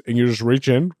place and you just reach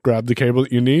in, grab the cable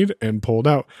that you need and pull it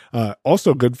out.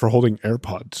 Also good for holding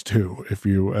AirPods too, if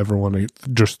you ever want to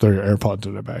just throw your AirPods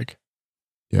in a bag.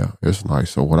 Yeah, it's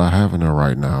nice. So what I have in there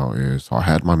right now is, I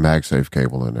had my MagSafe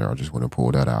cable in there. I just went and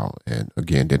pulled that out. And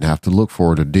again, didn't have to look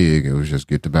for it or dig. It was just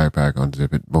get the backpack,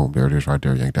 unzip it, boom, there it is right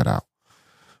there, yank that out.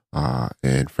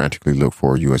 And frantically look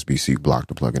for a USB-C block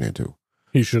to plug it into.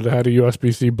 He should have had a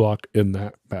USB-C block in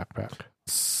that backpack.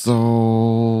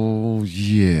 So,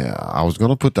 yeah, I was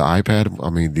going to put the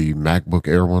the MacBook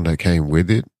Air one that came with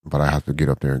it, but I have to get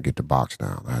up there and get the box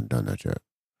down. I hadn't done that yet.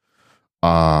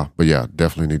 But yeah,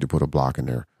 definitely need to put a block in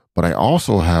there. But I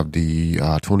also have the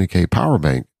 20K power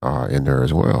bank in there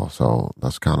as well. So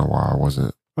that's kind of why I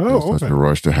wasn't such a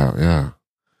rush to have. Yeah.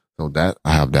 So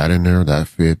I have that in there. That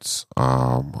fits.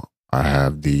 I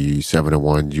have the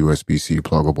 7-in-1 USB-C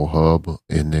pluggable hub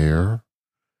in there.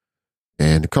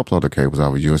 And a couple other cables. I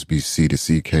have a USB-C to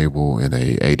C cable and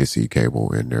a to C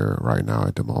cable in there right now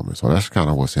at the moment. So that's kind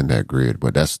of what's in that grid.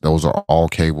 But those are all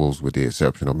cables with the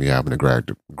exception of me having to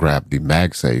grab the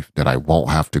MagSafe that I won't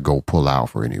have to go pull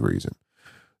out for any reason.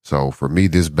 So for me,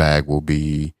 this bag will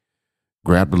be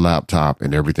grab the laptop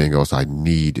and everything else I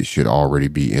need should already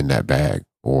be in that bag,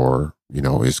 or,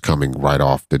 it's coming right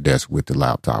off the desk with the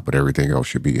laptop, but everything else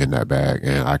should be in that bag.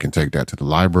 And I can take that to the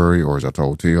library, or as I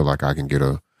told Teal, like I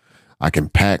can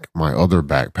pack my other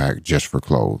backpack just for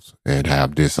clothes and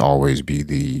have this always be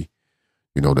the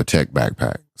tech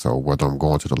backpack. So whether I'm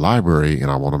going to the library and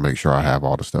I want to make sure I have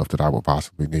all the stuff that I would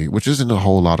possibly need, which isn't a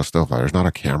whole lot of stuff. Like, there's not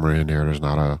a camera in there. There's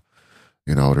not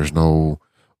there's no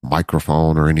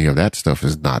microphone or any of that stuff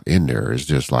is not in there. It's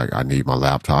just like, I need my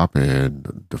laptop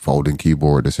and the folding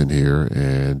keyboard that's in here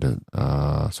and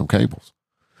some cables.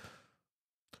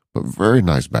 But very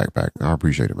nice backpack. I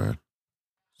appreciate it, man.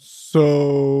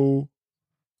 So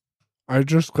I've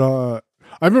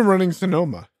been running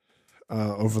Sonoma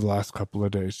over the last couple of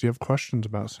days. Do you have questions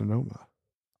about Sonoma?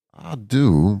 I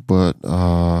do, but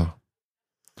I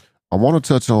want to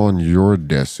touch on your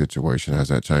desk situation. Has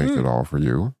that changed at all for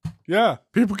you? Yeah,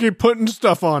 people keep putting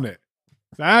stuff on it.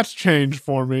 That's changed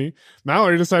for me.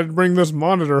 Mallory decided to bring this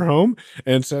monitor home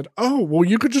and said, oh, well,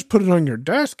 you could just put it on your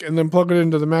desk and then plug it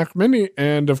into the Mac Mini.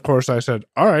 And of course I said,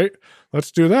 all right,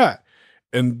 let's do that.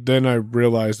 and then I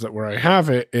realized that where I have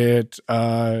it, it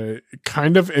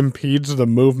kind of impedes the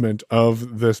movement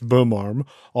of this boom arm,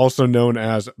 also known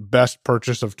as best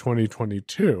purchase of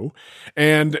 2022.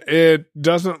 And it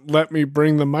doesn't let me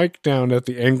bring the mic down at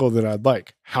the angle that I'd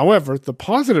like. However, the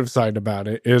positive side about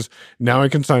it is now I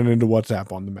can sign into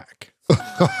WhatsApp on the Mac.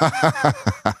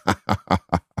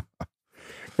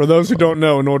 For those who don't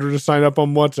know, in order to sign up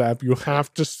on WhatsApp, you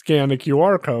have to scan a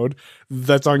QR code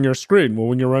that's on your screen. Well,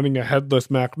 when you're running a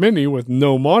headless Mac Mini with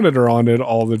no monitor on it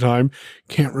all the time,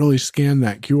 can't really scan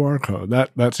that QR code.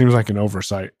 That seems like an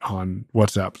oversight on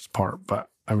WhatsApp's part, but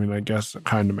I mean, I guess it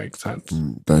kind of makes sense.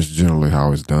 That's generally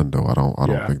how it's done, though. I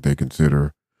don't think they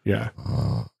consider. Yeah.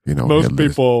 Most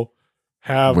people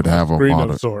would have a screen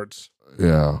of sorts.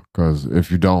 Yeah, because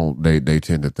if you don't, they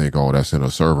tend to think, oh, that's in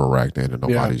a server rack then, and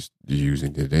nobody's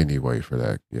using it anyway for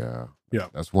that. Yeah.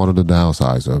 That's one of the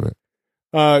downsides of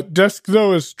it. Desk,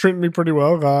 though, is treating me pretty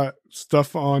well. Got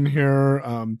stuff on here.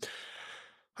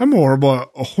 I'm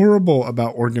horrible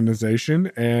about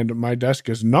organization, and my desk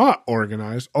is not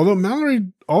organized. Although Mallory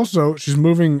also, she's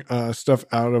moving stuff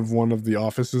out of one of the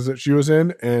offices that she was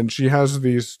in, and she has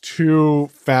these 2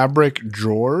 fabric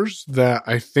drawers that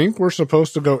I think were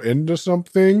supposed to go into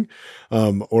something,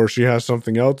 or she has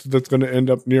something else that's going to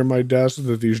end up near my desk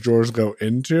that these drawers go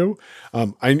into.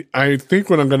 I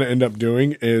think what I'm going to end up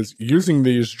doing is using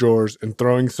these drawers and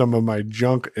throwing some of my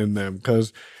junk in them,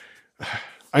 because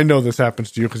I know this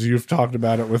happens to you because you've talked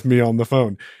about it with me on the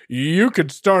phone. You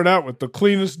could start out with the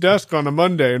cleanest desk on a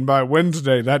Monday, and by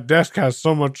Wednesday, that desk has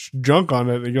so much junk on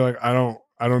it that you're like, I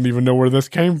don't even know where this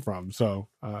came from. So,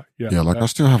 I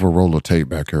still have a roll of tape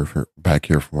back here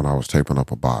from when I was taping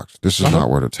up a box. This is not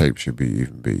where the tape should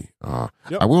be.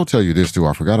 I will tell you this too.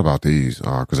 I forgot about these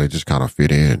because they just kind of fit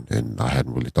in, and I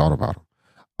hadn't really thought about them.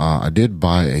 I did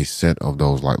buy a set of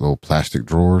those like little plastic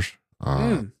drawers.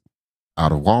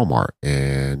 Out of Walmart,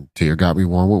 and Tia got me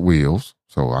one with wheels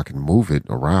so I can move it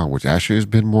around, which actually has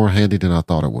been more handy than I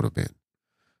thought it would have been.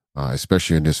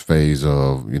 Especially in this phase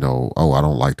of, I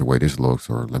don't like the way this looks,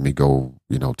 or let me go,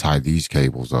 tie these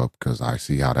cables up because I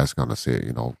see how that's going to sit,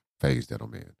 phase that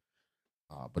I'm in.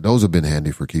 But those have been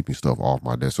handy for keeping stuff off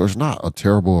my desk. So it's not a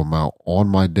terrible amount on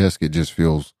my desk. It just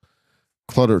feels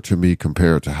cluttered to me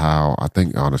compared to how I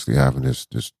think, honestly, having this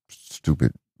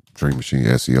stupid Dream Machine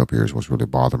SE up here is what's really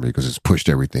bothering me because it's pushed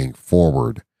everything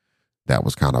forward that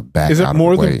was kind of back. Is it out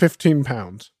more of the way. than 15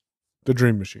 pounds? The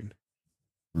Dream Machine?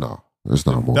 No, it's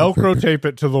not more. Velcro tape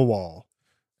it to the wall.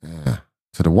 Yeah,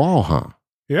 to the wall, huh?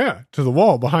 Yeah, to the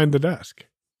wall behind the desk.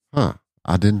 Huh?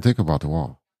 I didn't think about the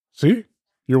wall. See,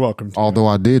 you're welcome. Although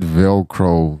I did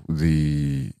Velcro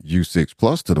the U6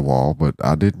 Plus to the wall, but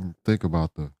I didn't think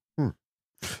about the.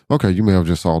 Okay, you may have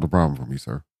just solved the problem for me,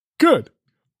 sir. Good.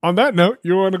 On that note,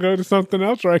 you want to go to something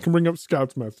else, or I can bring up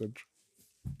Scout's message?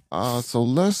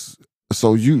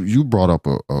 So you brought up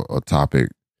a topic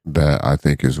that I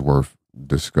think is worth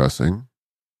discussing.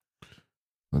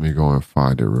 Let me go and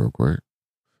find it real quick.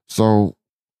 So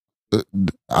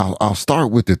I'll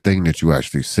start with the thing that you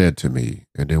actually said to me,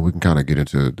 and then we can kind of get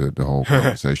into the whole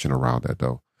conversation around that,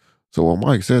 though. So what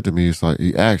Mike said to me is like,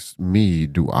 he asked me,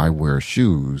 do I wear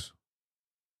shoes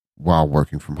while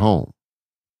working from home?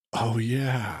 Oh,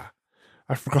 yeah.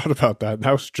 I forgot about that.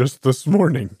 That was just this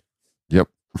morning. Yep.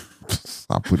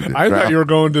 I put it in I thought you were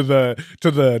going to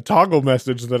the toggle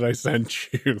message that I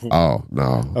sent you. Oh,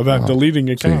 no. About deleting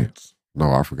accounts.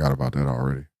 No, I forgot about that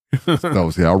already. No,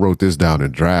 see, I wrote this down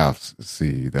in drafts.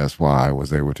 See, that's why I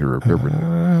was able to remember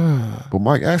it. But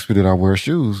Mike asked me, did I wear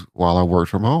shoes while I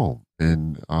worked from home?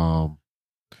 And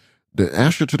the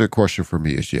answer to that question for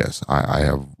me is yes. I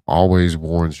have always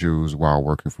worn shoes while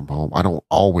working from home. I don't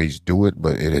always do it,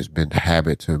 but it has been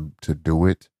habit to do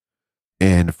it.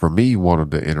 And for me, one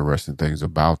of the interesting things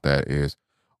about that is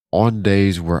on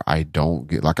days where I don't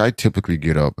get, like I typically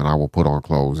get up and I will put on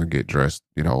clothes and get dressed,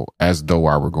 as though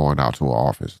I were going out to an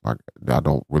office. Like I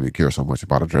don't really care so much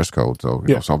about a dress code. So,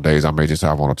 some days I may just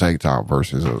have on a tank top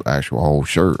versus an actual whole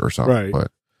shirt or something. Right.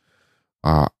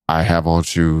 But I have on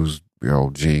shoes,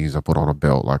 jeans, I put on a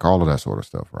belt, like all of that sort of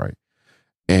stuff, right?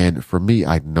 And for me,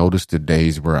 I noticed the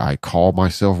days where I call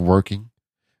myself working,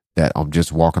 that I'm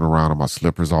just walking around in my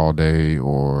slippers all day,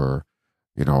 or,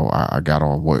 I got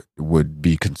on what would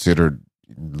be considered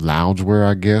loungewear,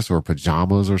 I guess, or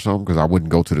pajamas or something, because I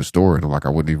wouldn't go to the store and I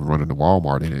wouldn't even run into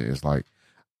Walmart in it. It's like,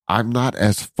 I'm not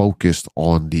as focused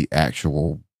on the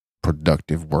actual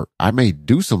productive work. I may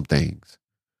do some things,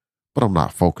 but I'm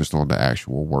not focused on the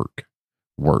actual work.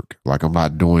 Like I'm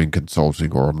not doing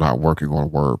consulting or I'm not working on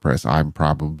WordPress. I'm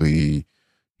probably,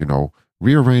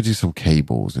 rearranging some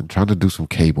cables and trying to do some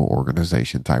cable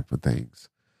organization type of things.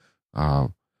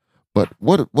 But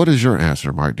what is your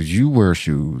answer, Mike? Did you wear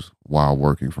shoes while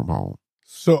working from home?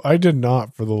 So I did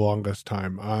not for the longest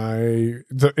time.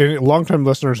 Long-time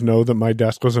listeners know that my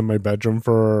desk was in my bedroom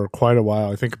for quite a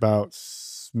while. I think about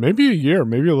maybe a year,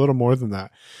 maybe a little more than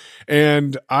that.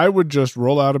 And I would just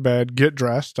roll out of bed, get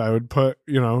dressed. I would put,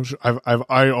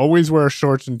 I always wear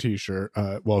shorts and t-shirt,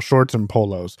 shorts and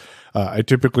polos. I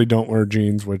typically don't wear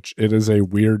jeans, which it is a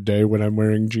weird day when I'm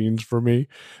wearing jeans for me.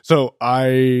 So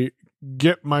I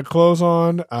get my clothes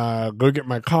on, go get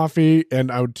my coffee,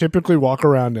 and I would typically walk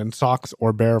around in socks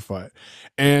or barefoot.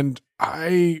 And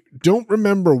I don't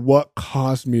remember what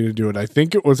caused me to do it. I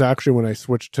think it was actually when I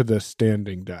switched to the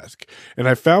standing desk. And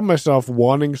I found myself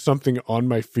wanting something on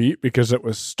my feet because it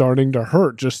was starting to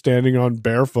hurt just standing on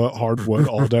barefoot hardwood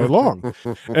all day long.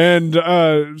 And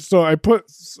so I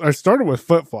started with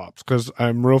flip-flops because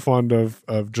I'm real fond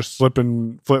of just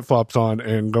slipping flip-flops on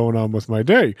and going on with my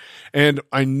day. And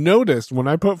I noticed when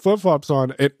I put flip-flops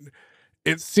on,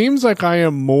 it seems like I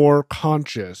am more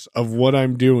conscious of what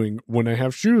I'm doing when I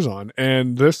have shoes on.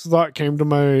 And this thought came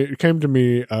to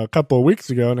me a couple of weeks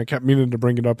ago, and I kept meaning to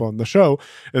bring it up on the show.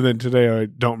 And then today, I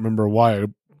don't remember why I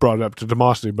brought it up to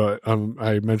Demosity, but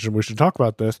I mentioned we should talk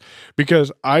about this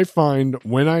because I find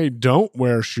when I don't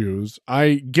wear shoes,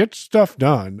 I get stuff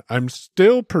done. I'm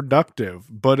still productive,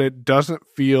 but it doesn't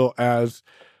feel as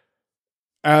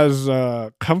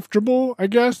comfortable, I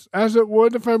guess, as it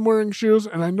would if I'm wearing shoes.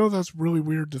 And I know that's really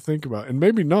weird to think about, and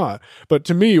maybe not, but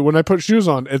to me, when I put shoes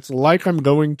on, it's like I'm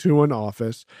going to an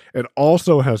office. It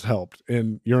also has helped,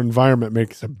 and your environment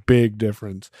makes a big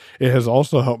difference. It has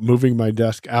also helped moving my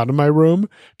desk out of my room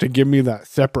to give me that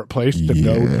separate place to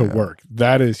go to work.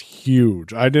 That is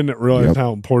huge. I didn't realize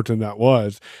how important that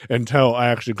was until I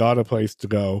actually got a place to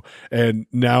go, and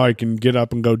now I can get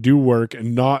up and go do work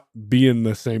and not be in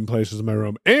the same place as my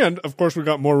room. And of course, we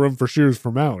got more room for shoes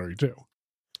for Mallory too.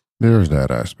 There's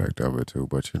that aspect of it too,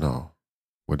 but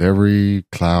with every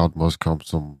cloud must come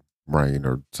some rain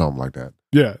or something like that.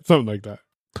 Yeah, something like that.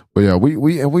 But yeah,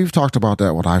 we've talked about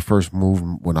that when I first moved.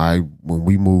 When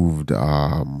we moved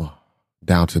when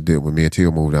me and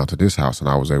Tia moved down to this house, and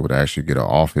I was able to actually get an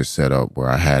office set up where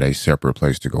I had a separate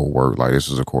place to go work. Like, this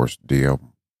is of course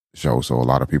DM show, so a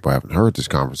lot of people haven't heard this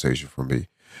conversation from me.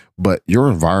 But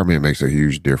your environment makes a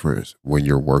huge difference when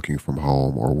you're working from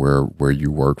home or where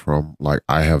you work from. Like,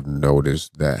 I have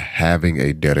noticed that having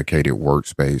a dedicated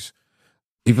workspace,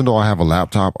 even though I have a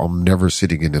laptop, I'm never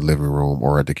sitting in the living room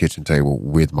or at the kitchen table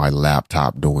with my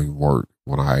laptop doing work.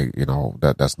 When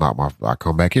that's not I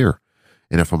come back here.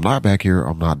 And if I'm not back here,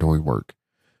 I'm not doing work.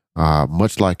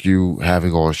 Much like you,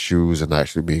 having on shoes and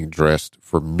actually being dressed,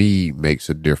 for me, makes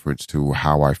a difference to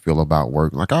how I feel about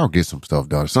work. Like, I'll get some stuff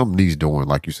done. Something needs doing,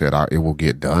 like you said, it will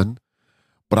get done.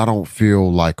 But I don't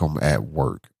feel like I'm at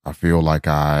work. I feel like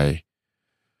I,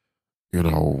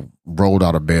 rolled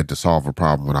out of bed to solve a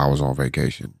problem when I was on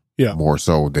vacation. Yeah. More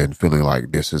so than feeling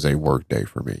like this is a work day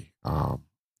for me.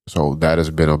 So that has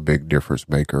been a big difference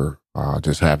maker.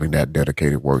 Just having that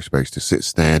dedicated workspace. To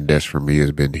stand desk for me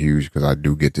has been huge because I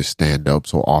do get to stand up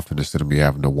so often instead of me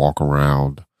having to walk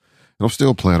around. And I'm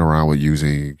still playing around with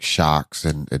using shocks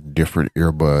and different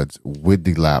earbuds with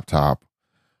the laptop.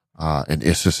 And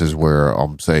instances where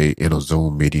I'm, say, in a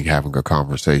Zoom meeting having a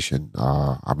conversation,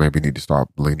 I maybe need to start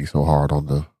leaning so hard on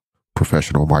the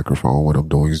professional microphone when I'm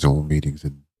doing Zoom meetings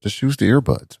and just use the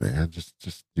earbuds, man.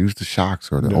 Just use the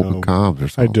shocks or the open comms or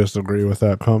something. I disagree with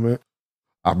that comment.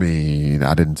 I mean,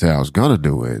 I didn't say I was gonna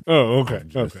do it. Oh, okay. I'm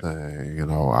just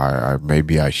saying, I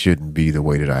maybe I shouldn't be the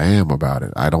way that I am about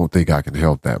it. I don't think I can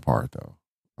help that part though.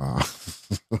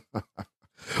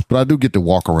 But I do get to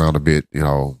walk around a bit,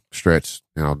 stretch,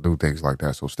 do things like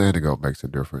that. So standing up makes a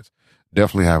difference.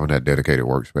 Definitely having that dedicated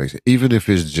workspace, even if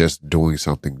it's just doing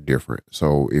something different.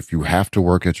 So if you have to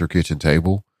work at your kitchen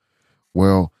table,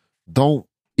 well, don't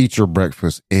eat your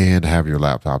breakfast and have your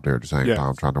laptop there at the same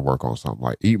time trying to work on something.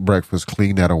 Like, eat breakfast,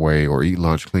 clean that away, or eat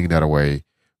lunch, clean that away,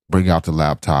 bring out the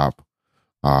laptop,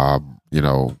 and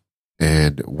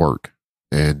work.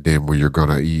 And then when you're going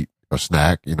to eat a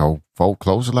snack,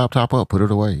 close the laptop up, put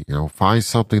it away, find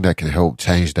something that can help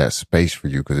change that space for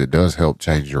you, because it does help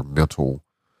change your mental,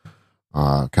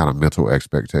 mental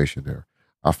expectation there.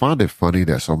 I find it funny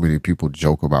that so many people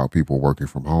joke about people working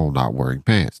from home not wearing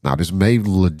pants. Now, this may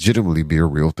legitimately be a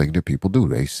real thing that people do.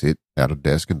 They sit at a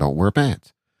desk and don't wear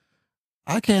pants.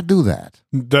 I can't do that.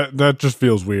 That just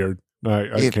feels weird.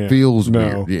 I can't. Feels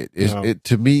weird.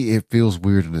 To me, it feels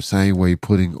weird in the same way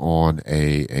putting on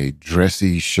a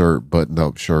dressy shirt,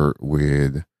 button-up shirt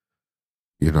with,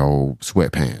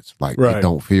 sweatpants. Like, it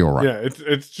don't feel right. Yeah,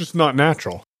 it's just not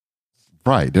natural.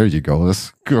 Right. There you go.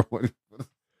 Let's go.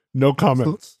 No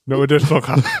comments. No additional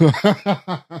comments.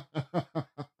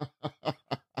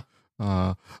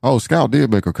 Scout did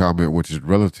make a comment, which is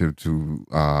relative to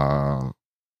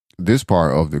this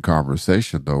part of the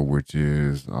conversation, though, which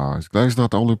is he's glad he's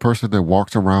not the only person that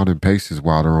walks around and paces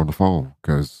while they're on the phone.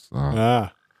 Because, yeah.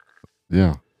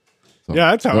 So,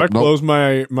 yeah, that's how I close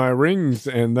my rings,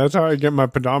 and that's how I get my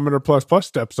pedometer plus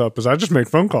steps up, is I just make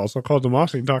phone calls. I'll call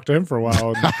Demasi and talk to him for a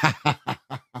while.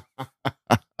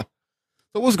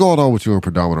 So what's going on with you and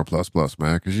Pedometer Plus Plus,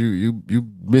 man? Because you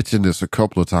mentioned this a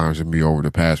couple of times to me over the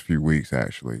past few weeks,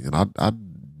 actually. And I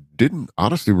didn't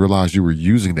honestly realize you were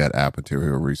using that app until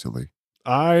here recently.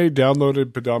 I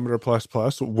downloaded Pedometer Plus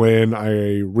Plus when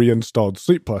I reinstalled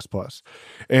Sleep Plus Plus.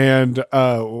 And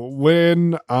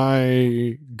when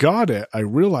I got it, I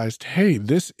realized, hey,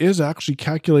 this is actually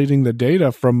calculating the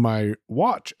data from my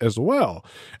watch as well.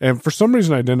 And for some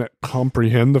reason, I didn't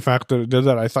comprehend the fact that it did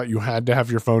that. I thought you had to have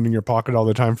your phone in your pocket all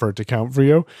the time for it to count for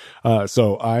you.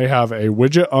 So I have a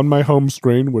widget on my home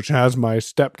screen, which has my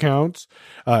step counts.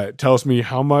 It tells me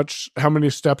how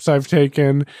many steps I've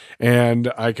taken,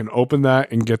 and I can open that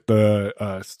and get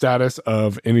the status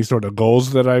of any sort of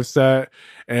goals that I've set.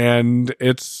 And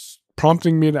it's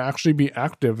prompting me to actually be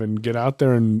active and get out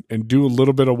there and do a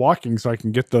little bit of walking so I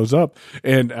can get those up.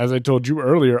 And as I told you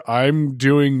earlier, I'm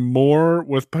doing more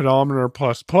with Pedometer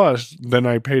Plus Plus than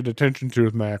I paid attention to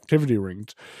with my activity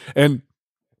rings. And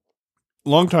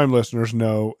longtime listeners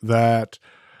know that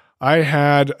I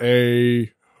had a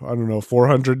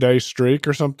 400-day streak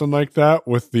or something like that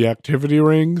with the activity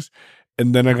rings.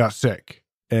 And then I got sick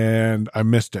and I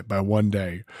missed it by 1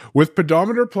 day. With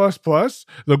Pedometer Plus Plus,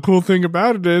 the cool thing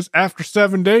about it is after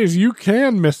 7 days, you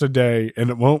can miss a day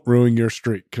and it won't ruin your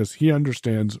streak because he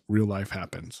understands real life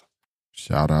happens.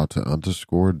 Shout out to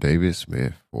 _David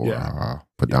Smith for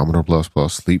Pedometer Plus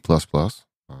Plus, Sleep Plus Plus,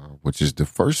 which is the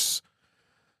first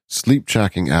sleep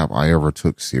tracking app I ever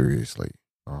took seriously.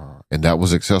 And that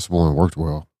was accessible and worked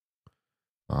well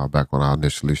back when I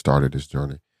initially started this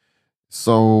journey.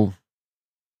 So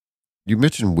you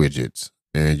mentioned widgets,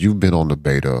 and you've been on the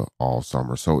beta all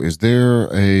summer. So is there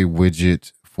a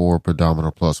widget for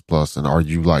Pedometer Plus Plus, and are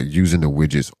you like using the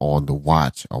widgets on the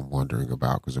watch? I'm wondering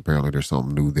about, because apparently there's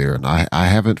something new there. And I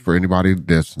haven't, for anybody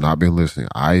that's not been listening,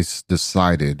 I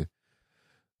decided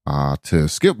to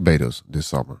skip betas this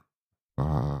summer.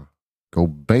 Go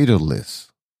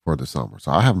beta-less for the summer.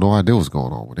 So I have no idea what's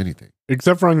going on with anything.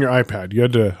 Except for on your iPad. You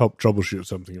had to help troubleshoot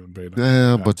something on beta.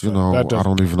 Yeah, but I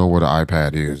don't even know where the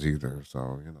iPad is either.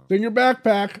 So, It's in your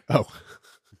backpack. Oh.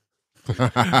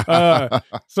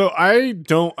 So I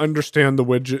don't understand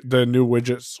the new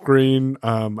widget screen.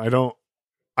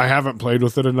 I haven't played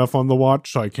with it enough on the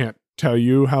watch, so I can't tell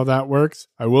you how that works.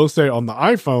 I will say on the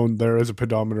iPhone, there is a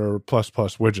Pedometer Plus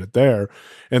Plus widget there,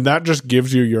 and that just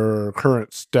gives you your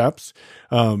current steps.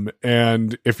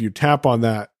 And if you tap on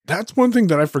that, that's one thing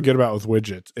that I forget about with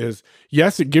widgets is,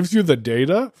 yes, it gives you the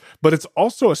data, but it's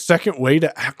also a second way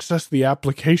to access the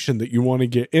application that you want to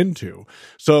get into.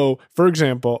 So, for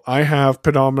example, I have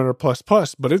Pedometer Plus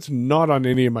Plus, but it's not on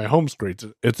any of my home screens.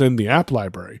 It's in the app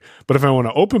library. But if I want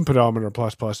to open Pedometer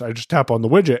Plus Plus, I just tap on the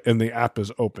widget and the app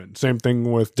is open. Same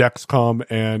thing with Dexcom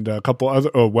and a couple other,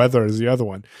 Weather is the other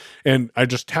one. And I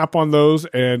just tap on those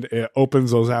and it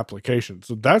opens those applications.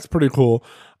 So that's pretty cool.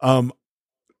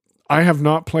 I have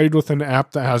not played with an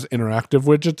app that has interactive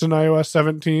widgets in iOS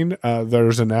 17.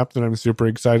 There's an app that I'm super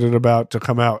excited about to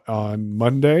come out on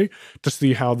Monday to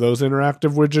see how those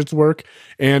interactive widgets work.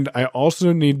 And I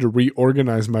also need to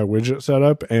reorganize my widget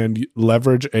setup and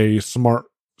leverage a smart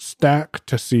stack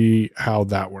to see how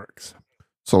that works.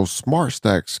 So smart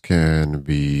stacks can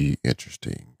be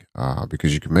interesting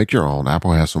because you can make your own.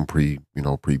 Apple has some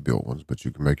pre-built ones, but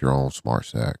you can make your own smart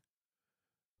stack.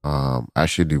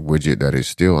 Actually, the widget that is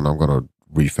still, and I'm going to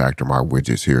refactor my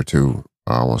widgets here too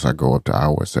once I go up to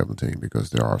iOS 17,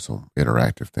 because there are some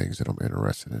interactive things that I'm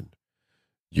interested in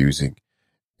using.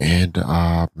 And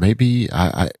maybe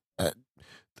I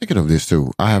thinking of this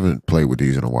too. I haven't played with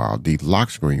these in a while. The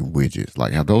lock screen widgets,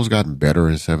 like, have those gotten better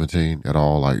in 17 at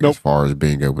all? Like, nope. As far as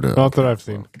being able to, not that I've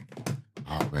seen.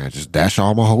 Oh man, just dash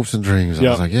all my hopes and dreams. I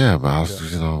was like, yeah, but I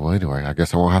was, well, anyway, I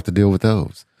guess I won't have to deal with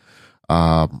those.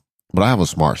 But I have a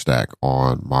smart stack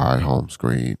on my home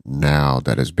screen now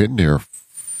that has been there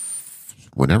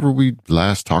whenever we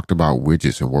last talked about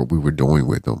widgets and what we were doing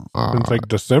with them. It's like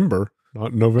December,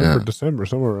 not November, December,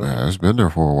 somewhere around. Yeah, it's been there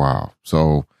for a while.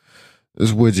 So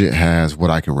this widget has what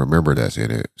I can remember that's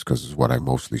in it, because it's what I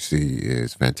mostly see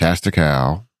is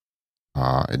Fantastical.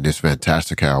 And this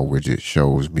Fantastical widget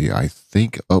shows me, I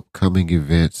think, upcoming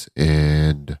events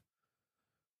and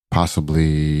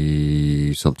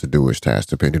possibly some to-do-ish tasks,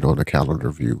 depending on the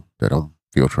calendar view that I'm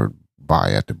filtering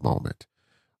by at the moment.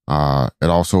 It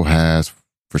also has,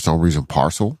 for some reason,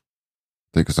 parcel.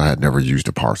 I think because I had never used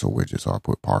a parcel widget, so I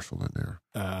put parcel in there.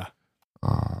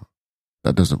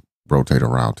 That doesn't rotate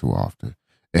around too often.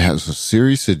 It has a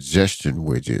Siri suggestion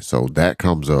widget, so that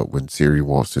comes up when Siri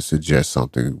wants to suggest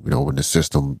something, when the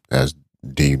system has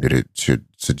deemed that it should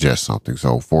suggest something.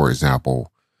 So, for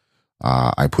example,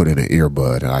 I put in an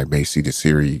earbud and I may see the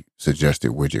Siri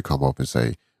suggested widget come up and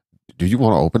say, do you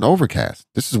want to open Overcast?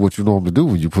 This is what you normally do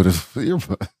when you put in the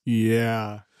earbud.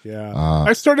 Yeah.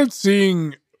 I started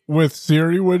seeing with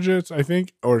Siri widgets, I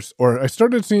think, or I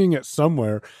started seeing it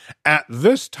somewhere. At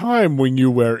this time when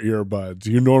you wear earbuds,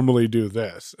 you normally do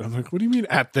this. And I'm like, what do you mean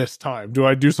at this time? Do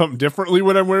I do something differently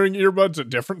when I'm wearing earbuds at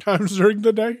different times during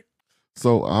the day?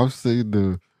 So I've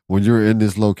seen when you're in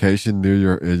this location near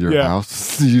your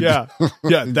house.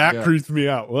 That creeps me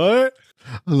out. What?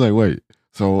 I was like, wait.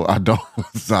 So I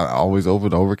always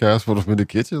open Overcast when I'm in the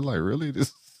kitchen. Like, really?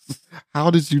 How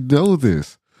did you know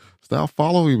this? Stop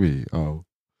following me. Oh,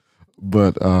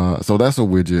 but so that's a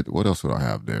widget. What else would I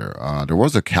have there? There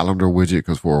was a calendar widget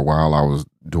because for a while I was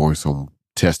doing some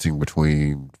testing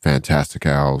between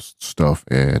Fantastical's stuff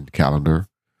and calendar.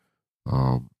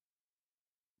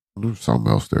 There's something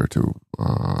else there too.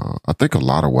 I think a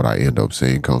lot of what I end up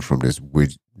seeing comes from this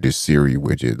Siri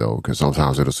widget though, because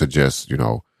sometimes it'll suggest,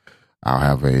 I'll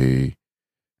have a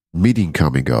meeting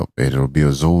coming up and it'll be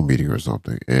a Zoom meeting or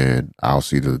something. And I'll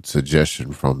see the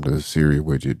suggestion from the Siri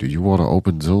widget. Do you want to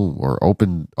open Zoom or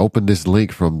open this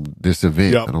link from this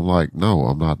event? Yep. And I'm like, no,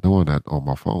 I'm not doing that on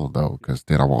my phone though, because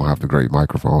then I won't have the great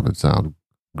microphone and sound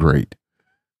great.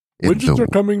 Widgets are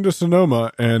coming to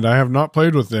Sonoma and I have not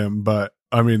played with them, but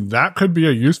I mean, that could be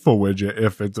a useful widget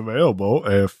if it's available.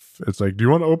 If it's like, do you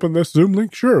want to open this Zoom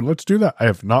link? Sure, let's do that. I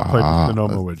have not played with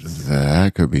Sonoma widgets.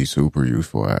 That could be super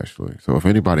useful, actually. So if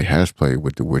anybody has played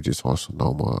with the widgets on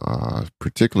Sonoma,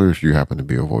 particularly if you happen to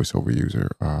be a voiceover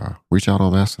user, reach out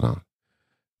on Mastodon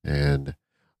and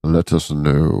let us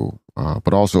know.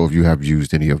 But also, if you have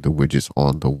used any of the widgets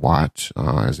on the watch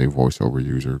as a voiceover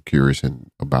user, curious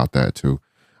about that too.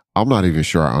 I'm not even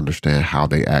sure I understand how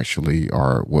they actually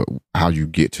are, how you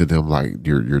get to them. Like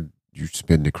you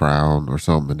spin the crown or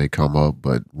something and they come up,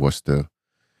 but what's that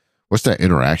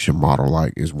interaction model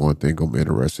like is one thing I'm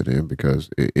interested in because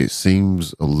it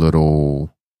seems a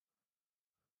little,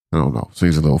 I don't know,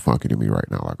 seems a little funky to me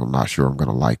right now. Like I'm not sure I'm going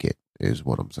to like it is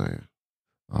what I'm saying.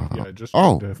 I just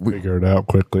tried to figure it out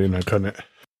quickly and I couldn't.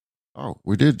 Oh,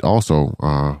 we did also,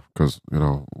 cause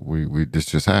this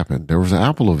just happened. There was an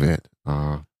Apple event,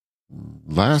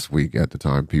 last week at the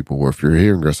time people were, if you're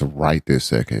hearing us right this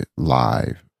second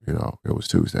live, it was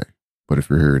Tuesday. But if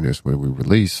you're hearing this when we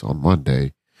release on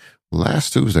Monday,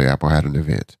 last Tuesday, Apple had an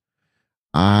event.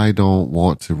 I don't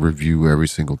want to review every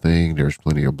single thing. There's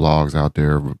plenty of blogs out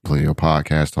there, plenty of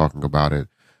podcasts talking about it.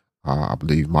 I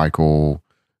believe Michael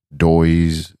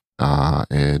Doyes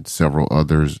and several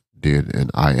others did an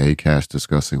IA cast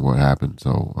discussing what happened.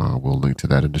 So we'll link to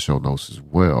that in the show notes as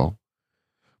well.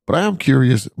 But I am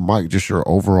curious, Mike, just your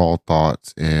overall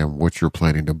thoughts and what you're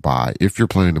planning to buy. If you're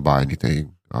planning to buy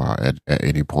anything at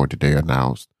any point that they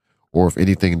announced, or if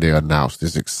anything they announced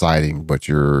is exciting, but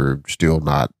you're still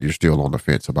on the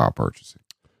fence about purchasing.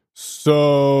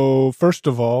 So, first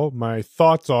of all, my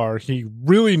thoughts are he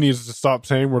really needs to stop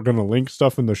saying we're going to link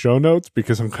stuff in the show notes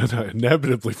because I'm going to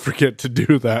inevitably forget to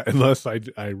do that unless I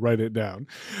write it down.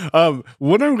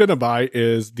 What I'm going to buy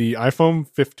is the iPhone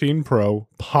 15 Pro,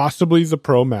 possibly the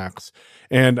Pro Max.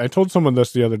 And I told someone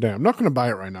this the other day. I'm not going to buy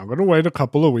it right now. I'm going to wait a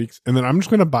couple of weeks, and then I'm just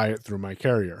going to buy it through my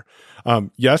carrier.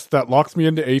 Yes, that locks me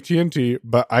into AT&T,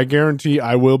 but I guarantee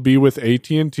I will be with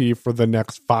AT&T for the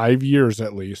next 5 years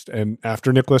at least. And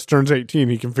after Nicholas turns 18,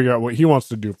 he can figure out what he wants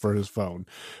to do for his phone.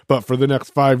 But for the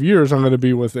next 5 years, I'm going to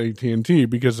be with AT&T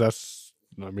because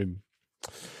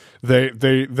they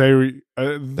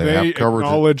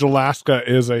acknowledge Alaska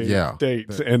is a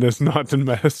state and is not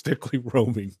domestically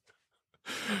roaming.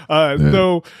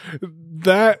 So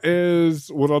that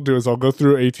is what I'll do is I'll go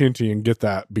through AT&T and get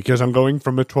that because I'm going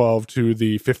from a 12 to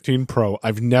the 15 Pro.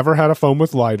 I've never had a phone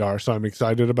with LiDAR, so I'm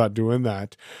excited about doing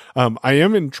that. I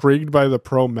am intrigued by the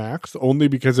Pro Max only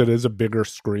because it is a bigger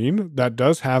screen. That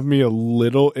does have me a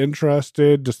little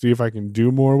interested to see if I can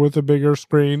do more with a bigger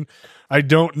screen. I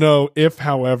don't know if,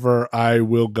 however, I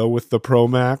will go with the Pro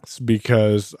Max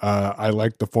because I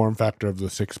like the form factor of the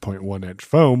 6.1 inch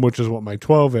phone, which is what my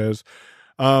 12 is.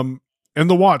 And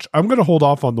the watch, I'm going to hold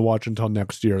off on the watch until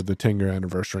next year, the 10-year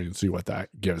anniversary, and see what that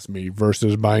gives me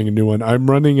versus buying a new one. I'm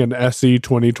running an SE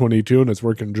 2022, and it's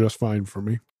working just fine for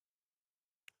me.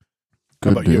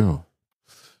 Good about deal. you?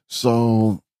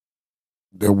 So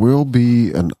there will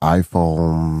be an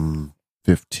iPhone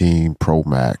 15 Pro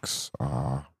Max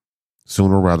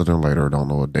sooner rather than later. I don't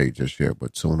know a date just yet,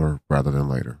 but sooner rather than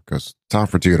later, because time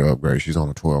for Tia to upgrade. She's on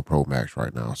a 12 Pro Max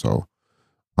right now. So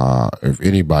if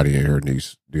anybody in here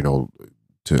needs,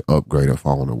 to upgrade a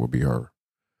phone, it would be her.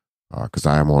 Because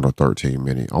I am on a 13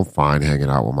 mini. I'm fine hanging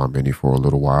out with my mini for a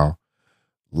little while.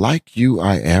 Like you,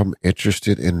 I am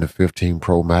interested in the 15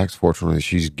 Pro Max. Fortunately,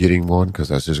 she's getting one because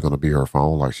that's just going to be her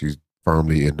phone. Like, she's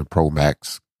firmly in the Pro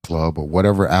Max club, or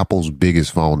whatever Apple's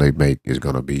biggest phone they make is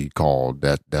going to be called.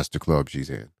 That's the club she's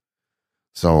in.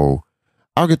 So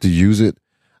I'll get to use it.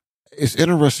 It's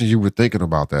interesting you were thinking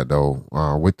about that, though,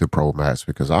 with the Pro Max,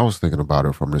 because I was thinking about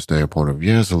it from the standpoint of,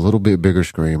 it's a little bit bigger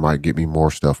screen, might get me more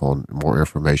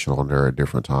information on there at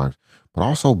different times, but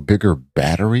also bigger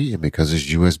battery. And because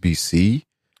it's USB-C,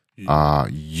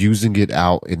 using it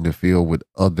out in the field with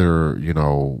other,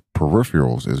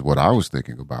 peripherals is what I was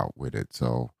thinking about with it.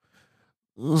 So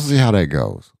we'll see how that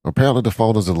goes. Apparently the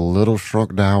phone is a little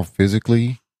shrunk down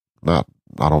physically. I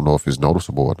don't know if it's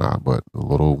noticeable or not, but a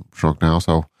little shrunk down.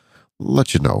 So I'll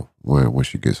let you know when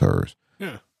she gets hers.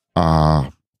 Yeah.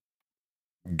 I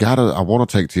want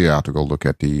to take Tia out to go look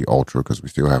at the Ultra, because we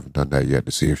still haven't done that yet,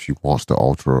 to see if she wants the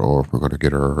Ultra or if we're going to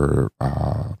get her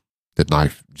the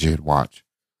 9th Gen watch.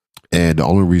 And the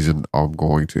only reason I'm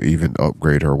going to even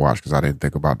upgrade her watch, because I didn't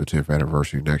think about the 10th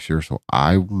anniversary next year, so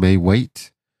I may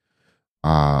wait.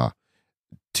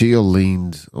 Tia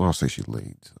leans, well, I'll say she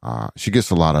leans. She gets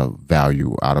a lot of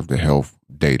value out of the health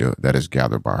data that is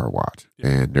gathered by her watch. Yeah.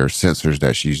 And there are sensors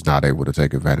that she's not able to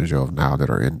take advantage of now that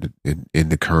are in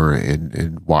the current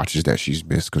in watches that she's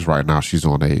missed, because right now she's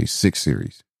on a 6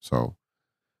 series. So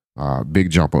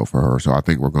big jump up for her. So I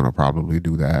think we're going to probably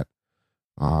do that.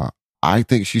 I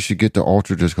think she should get the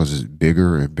Ultra just because it's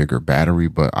bigger and bigger battery,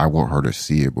 but I want her to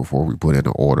see it before we put in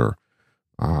an order,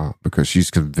 because she's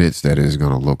convinced that it's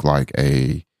going to look like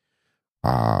a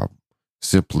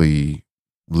Simply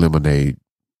Lemonade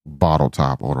bottle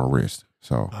top on her wrist.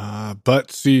 So,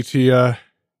 but see, Tia,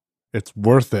 it's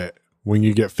worth it when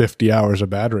you get 50 hours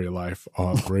of battery life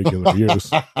of regular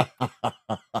use.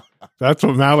 That's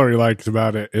what Mallory likes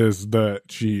about it, is that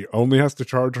she only has to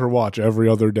charge her watch every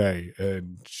other day.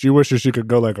 And she wishes she could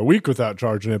go like a week without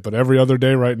charging it, but every other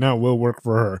day right now will work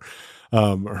for her.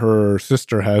 Her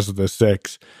sister has the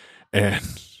 6, and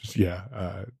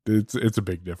it's a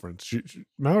big difference.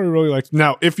 Mallory really likes.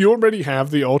 Now, if you already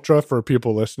have the Ultra, for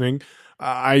people listening,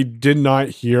 I did not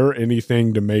hear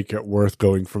anything to make it worth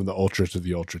going from the Ultra to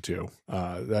the Ultra 2.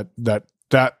 That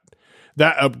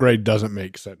upgrade doesn't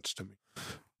make sense to me.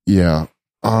 Yeah.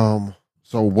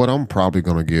 So what I'm probably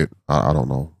gonna get, I don't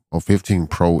know, a 15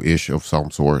 Pro-ish of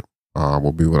some sort,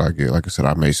 will be what I get. Like I said,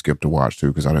 I may skip the watch too,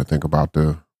 because I didn't think about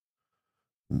the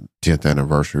 10th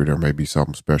anniversary. There may be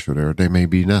something special there. They may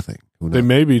be nothing. They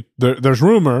may be. There's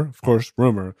rumor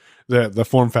that the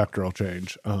form factor will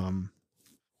change. I'm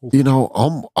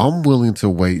willing to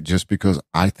wait just because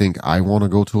I think I want to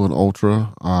go to an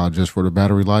Ultra, just for the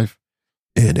battery life.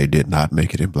 And they did not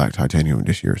make it in black titanium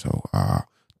this year, so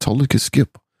totally could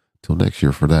skip till next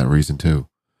year for that reason too.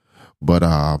 But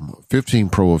 15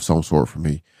 Pro of some sort for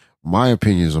me. My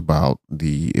opinions about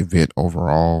the event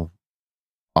overall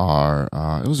are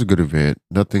it was a good event,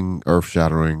 nothing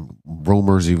earth-shattering.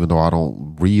 Rumors, even though I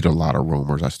don't read a lot of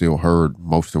rumors, I still heard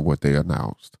most of what they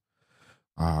announced.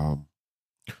 The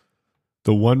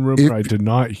one rumor I did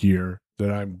not hear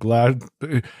that I'm glad,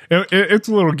 it's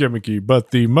a little gimmicky, but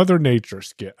the Mother Nature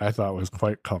skit I thought was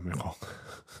quite comical.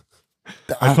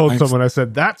 I told someone, I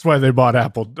said, that's why they bought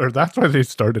Apple, or that's why they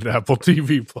started Apple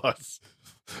TV Plus.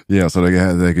 Yeah, so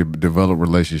they could develop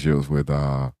relationships with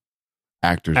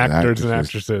actors and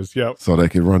actresses. Yep. So they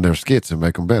can run their skits and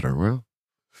make them better. Well,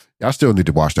 I still need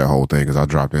to watch that whole thing, because I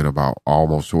dropped in about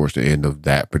almost towards the end of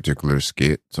that particular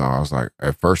skit. So I was like,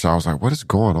 at first I was like, what is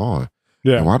going on?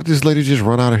 Yeah. And why did this lady just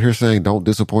run out of here saying, don't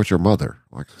disappoint your mother?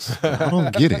 Like, I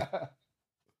don't get it.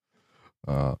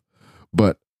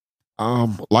 But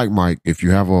like Mike, if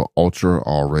you have an Ultra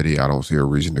already, I don't see a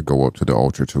reason to go up to the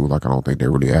Ultra 2. Like, I don't think they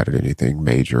really added anything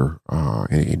major,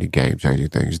 any game-changing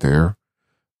things there.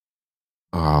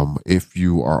 If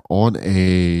you are on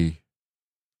a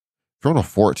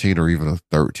 14 or even a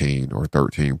 13 or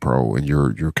 13 Pro, and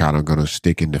you're kind of going to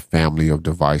stick in the family of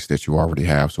device that you already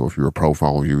have. So if you're a Pro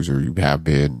phone user, you have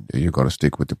been, and you're going to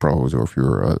stick with the Pros, or if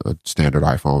you're a standard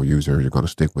iPhone user, you're going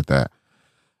to stick with that.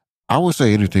 I would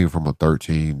say anything from a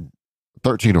 13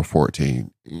 or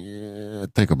 14,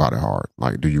 think about it hard.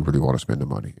 Like, do you really want to spend the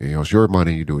money? It's your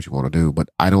money, you do what you want to do, but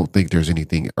I don't think there's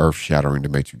anything earth-shattering to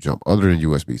make you jump other than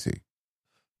USB-C.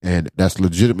 And that's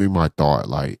legitimately my thought.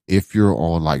 Like, if you're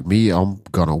on, like me, I'm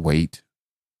gonna wait.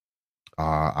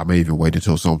 I may even wait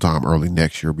until sometime early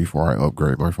next year before I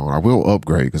upgrade my phone. I will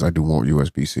upgrade because I do want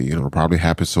USB-C, and it'll probably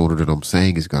happen sooner than I'm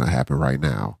saying it's gonna happen right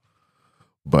now.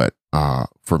 But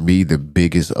for me, the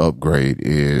biggest upgrade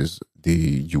is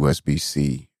the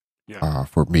USB-C. Yeah.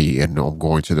 For me, and I'm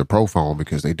going to the Pro phone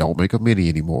because they don't make a mini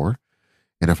anymore.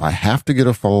 And if I have to get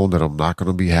a phone that I'm not going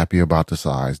to be happy about the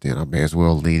size, then I may as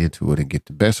well lean into it and get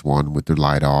the best one with the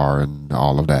LiDAR and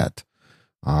all of that,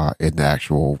 and the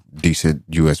actual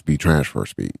decent USB transfer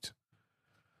speeds.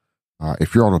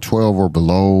 If you're on a 12 or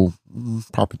below,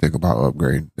 probably think about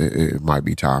upgrading. It might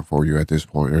be time for you at this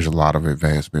point. There's a lot of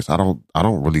advancements. I don't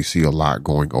really see a lot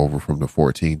going over from the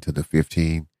 14 to the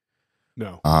 15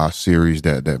 series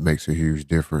that makes a huge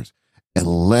difference.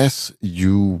 Unless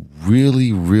you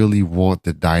really, really want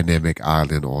the dynamic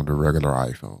island on the regular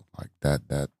iPhone, like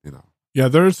that, Yeah,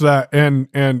 there's that. And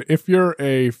if you're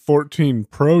a 14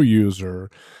 Pro user,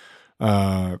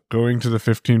 going to the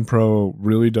 15 Pro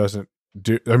really doesn't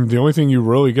do. I mean, the only thing you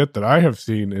really get that I have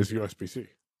seen is USB-C.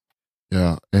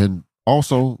 Yeah. And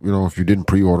also, if you didn't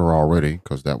pre-order already,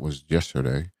 because that was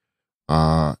yesterday,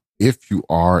 if you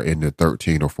are in the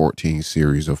 13 or 14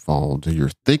 series of phones and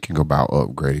you're thinking about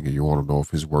upgrading and you want to know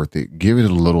if it's worth it, give it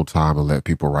a little time and let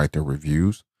people write their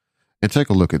reviews and take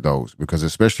a look at those, because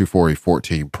especially for a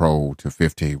 14 Pro to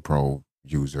 15 Pro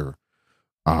user,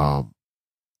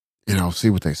 see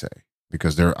what they say,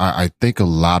 because I think a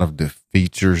lot of the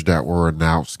features that were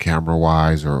announced camera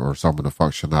wise or some of the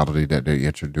functionality that they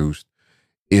introduced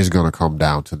is going to come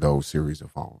down to those series of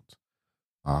phones,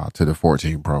 to the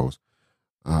 14 Pros.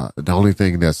 The only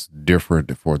thing that's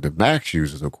different for the Max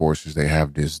users, of course, is they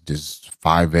have this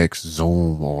 5x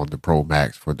zoom on the Pro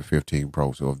Max for the 15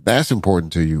 Pro. So if that's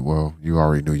important to you, well, you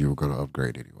already knew you were going to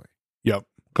upgrade anyway. Yep.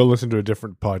 Go listen to a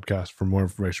different podcast for more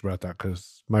information about that,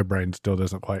 because my brain still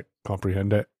doesn't quite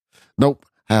comprehend it. Nope.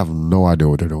 I have no idea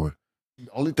what they're doing. The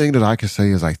only thing that I can say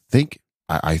is I think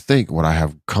what I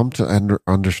have come to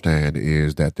understand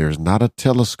is that there's not a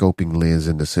telescoping lens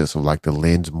in the sense of like the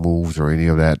lens moves or any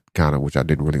of that kind of, which I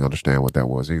didn't really understand what that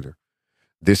was either.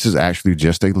 This is actually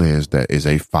just a lens that is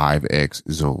a 5x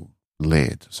zoom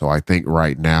lens. So I think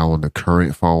right now on the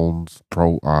current phones,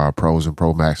 Pros and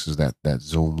Pro Maxes, that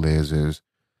zoom lens is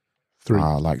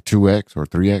like 2x or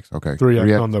 3x. Okay.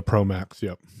 3x on the Pro Max.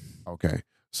 Yep. Okay.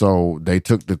 So they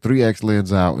took the 3x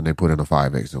lens out and they put in a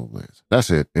 5x zoom lens. That's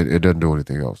it. It doesn't do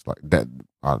anything else like that.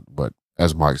 But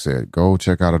as Mike said, go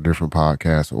check out a different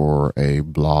podcast or a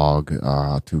blog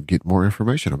to get more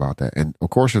information about that. And of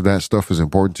course, if that stuff is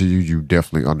important to you, you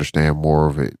definitely understand more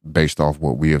of it based off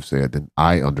what we have said than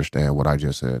I understand what I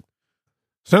just said.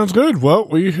 Sounds good. Well,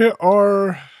 we hit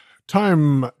our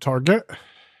time target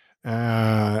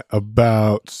at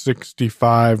about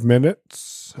 65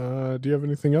 minutes. Do you have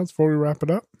anything else before we wrap it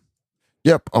up?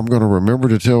 Yep. I'm going to remember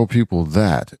to tell people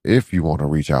that if you want to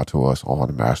reach out to us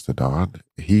on Mastodon,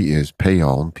 he is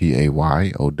Payon,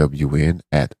 Payown,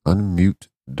 at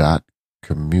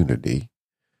unmute.community.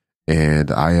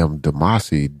 And I am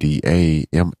Damasi, Damashe,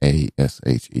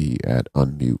 at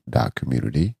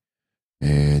unmute.community.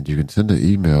 And you can send an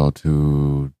email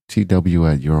to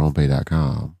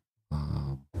tw@yourownbay.com.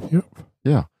 Yep.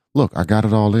 Yeah. Look, I got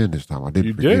it all in this time. I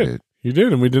didn't forget it. You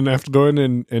did, and we didn't have to go in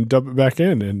and dump it back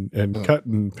in and cut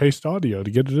and paste audio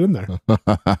to get it in there.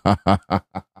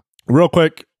 Real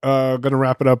quick, going to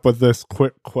wrap it up with this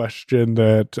quick question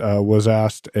that was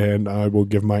asked, and I will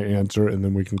give my answer, and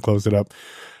then we can close it up.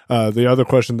 The other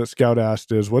question that Scout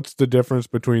asked is, what's the difference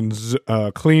between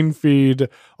Clean Feed,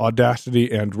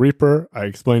 Audacity, and Reaper? I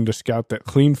explained to Scout that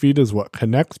Clean Feed is what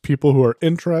connects people who are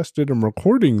interested in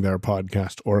recording their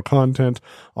podcast or content.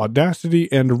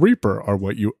 Audacity and Reaper are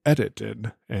what you edit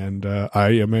in. And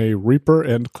I am a Reaper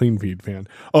and Clean Feed fan.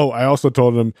 Oh, I also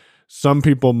told him some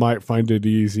people might find it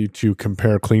easy to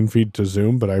compare Clean Feed to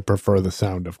Zoom, but I prefer the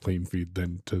sound of Clean Feed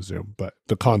than to Zoom. But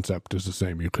the concept is the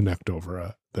same. You connect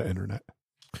over the internet.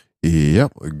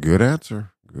 Yep. Good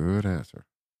answer.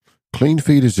 Clean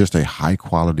Feed is just a high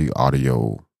quality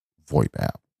audio VoIP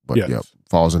app, but Yes. Yep,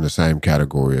 falls in the same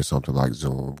category as something like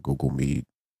Zoom, Google Meet,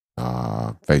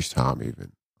 FaceTime,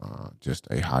 even. Just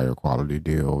a higher quality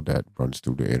deal that runs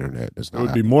through the internet. It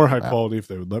would be more high quality if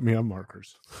they would let me have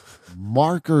markers.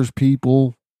 Markers,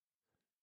 people.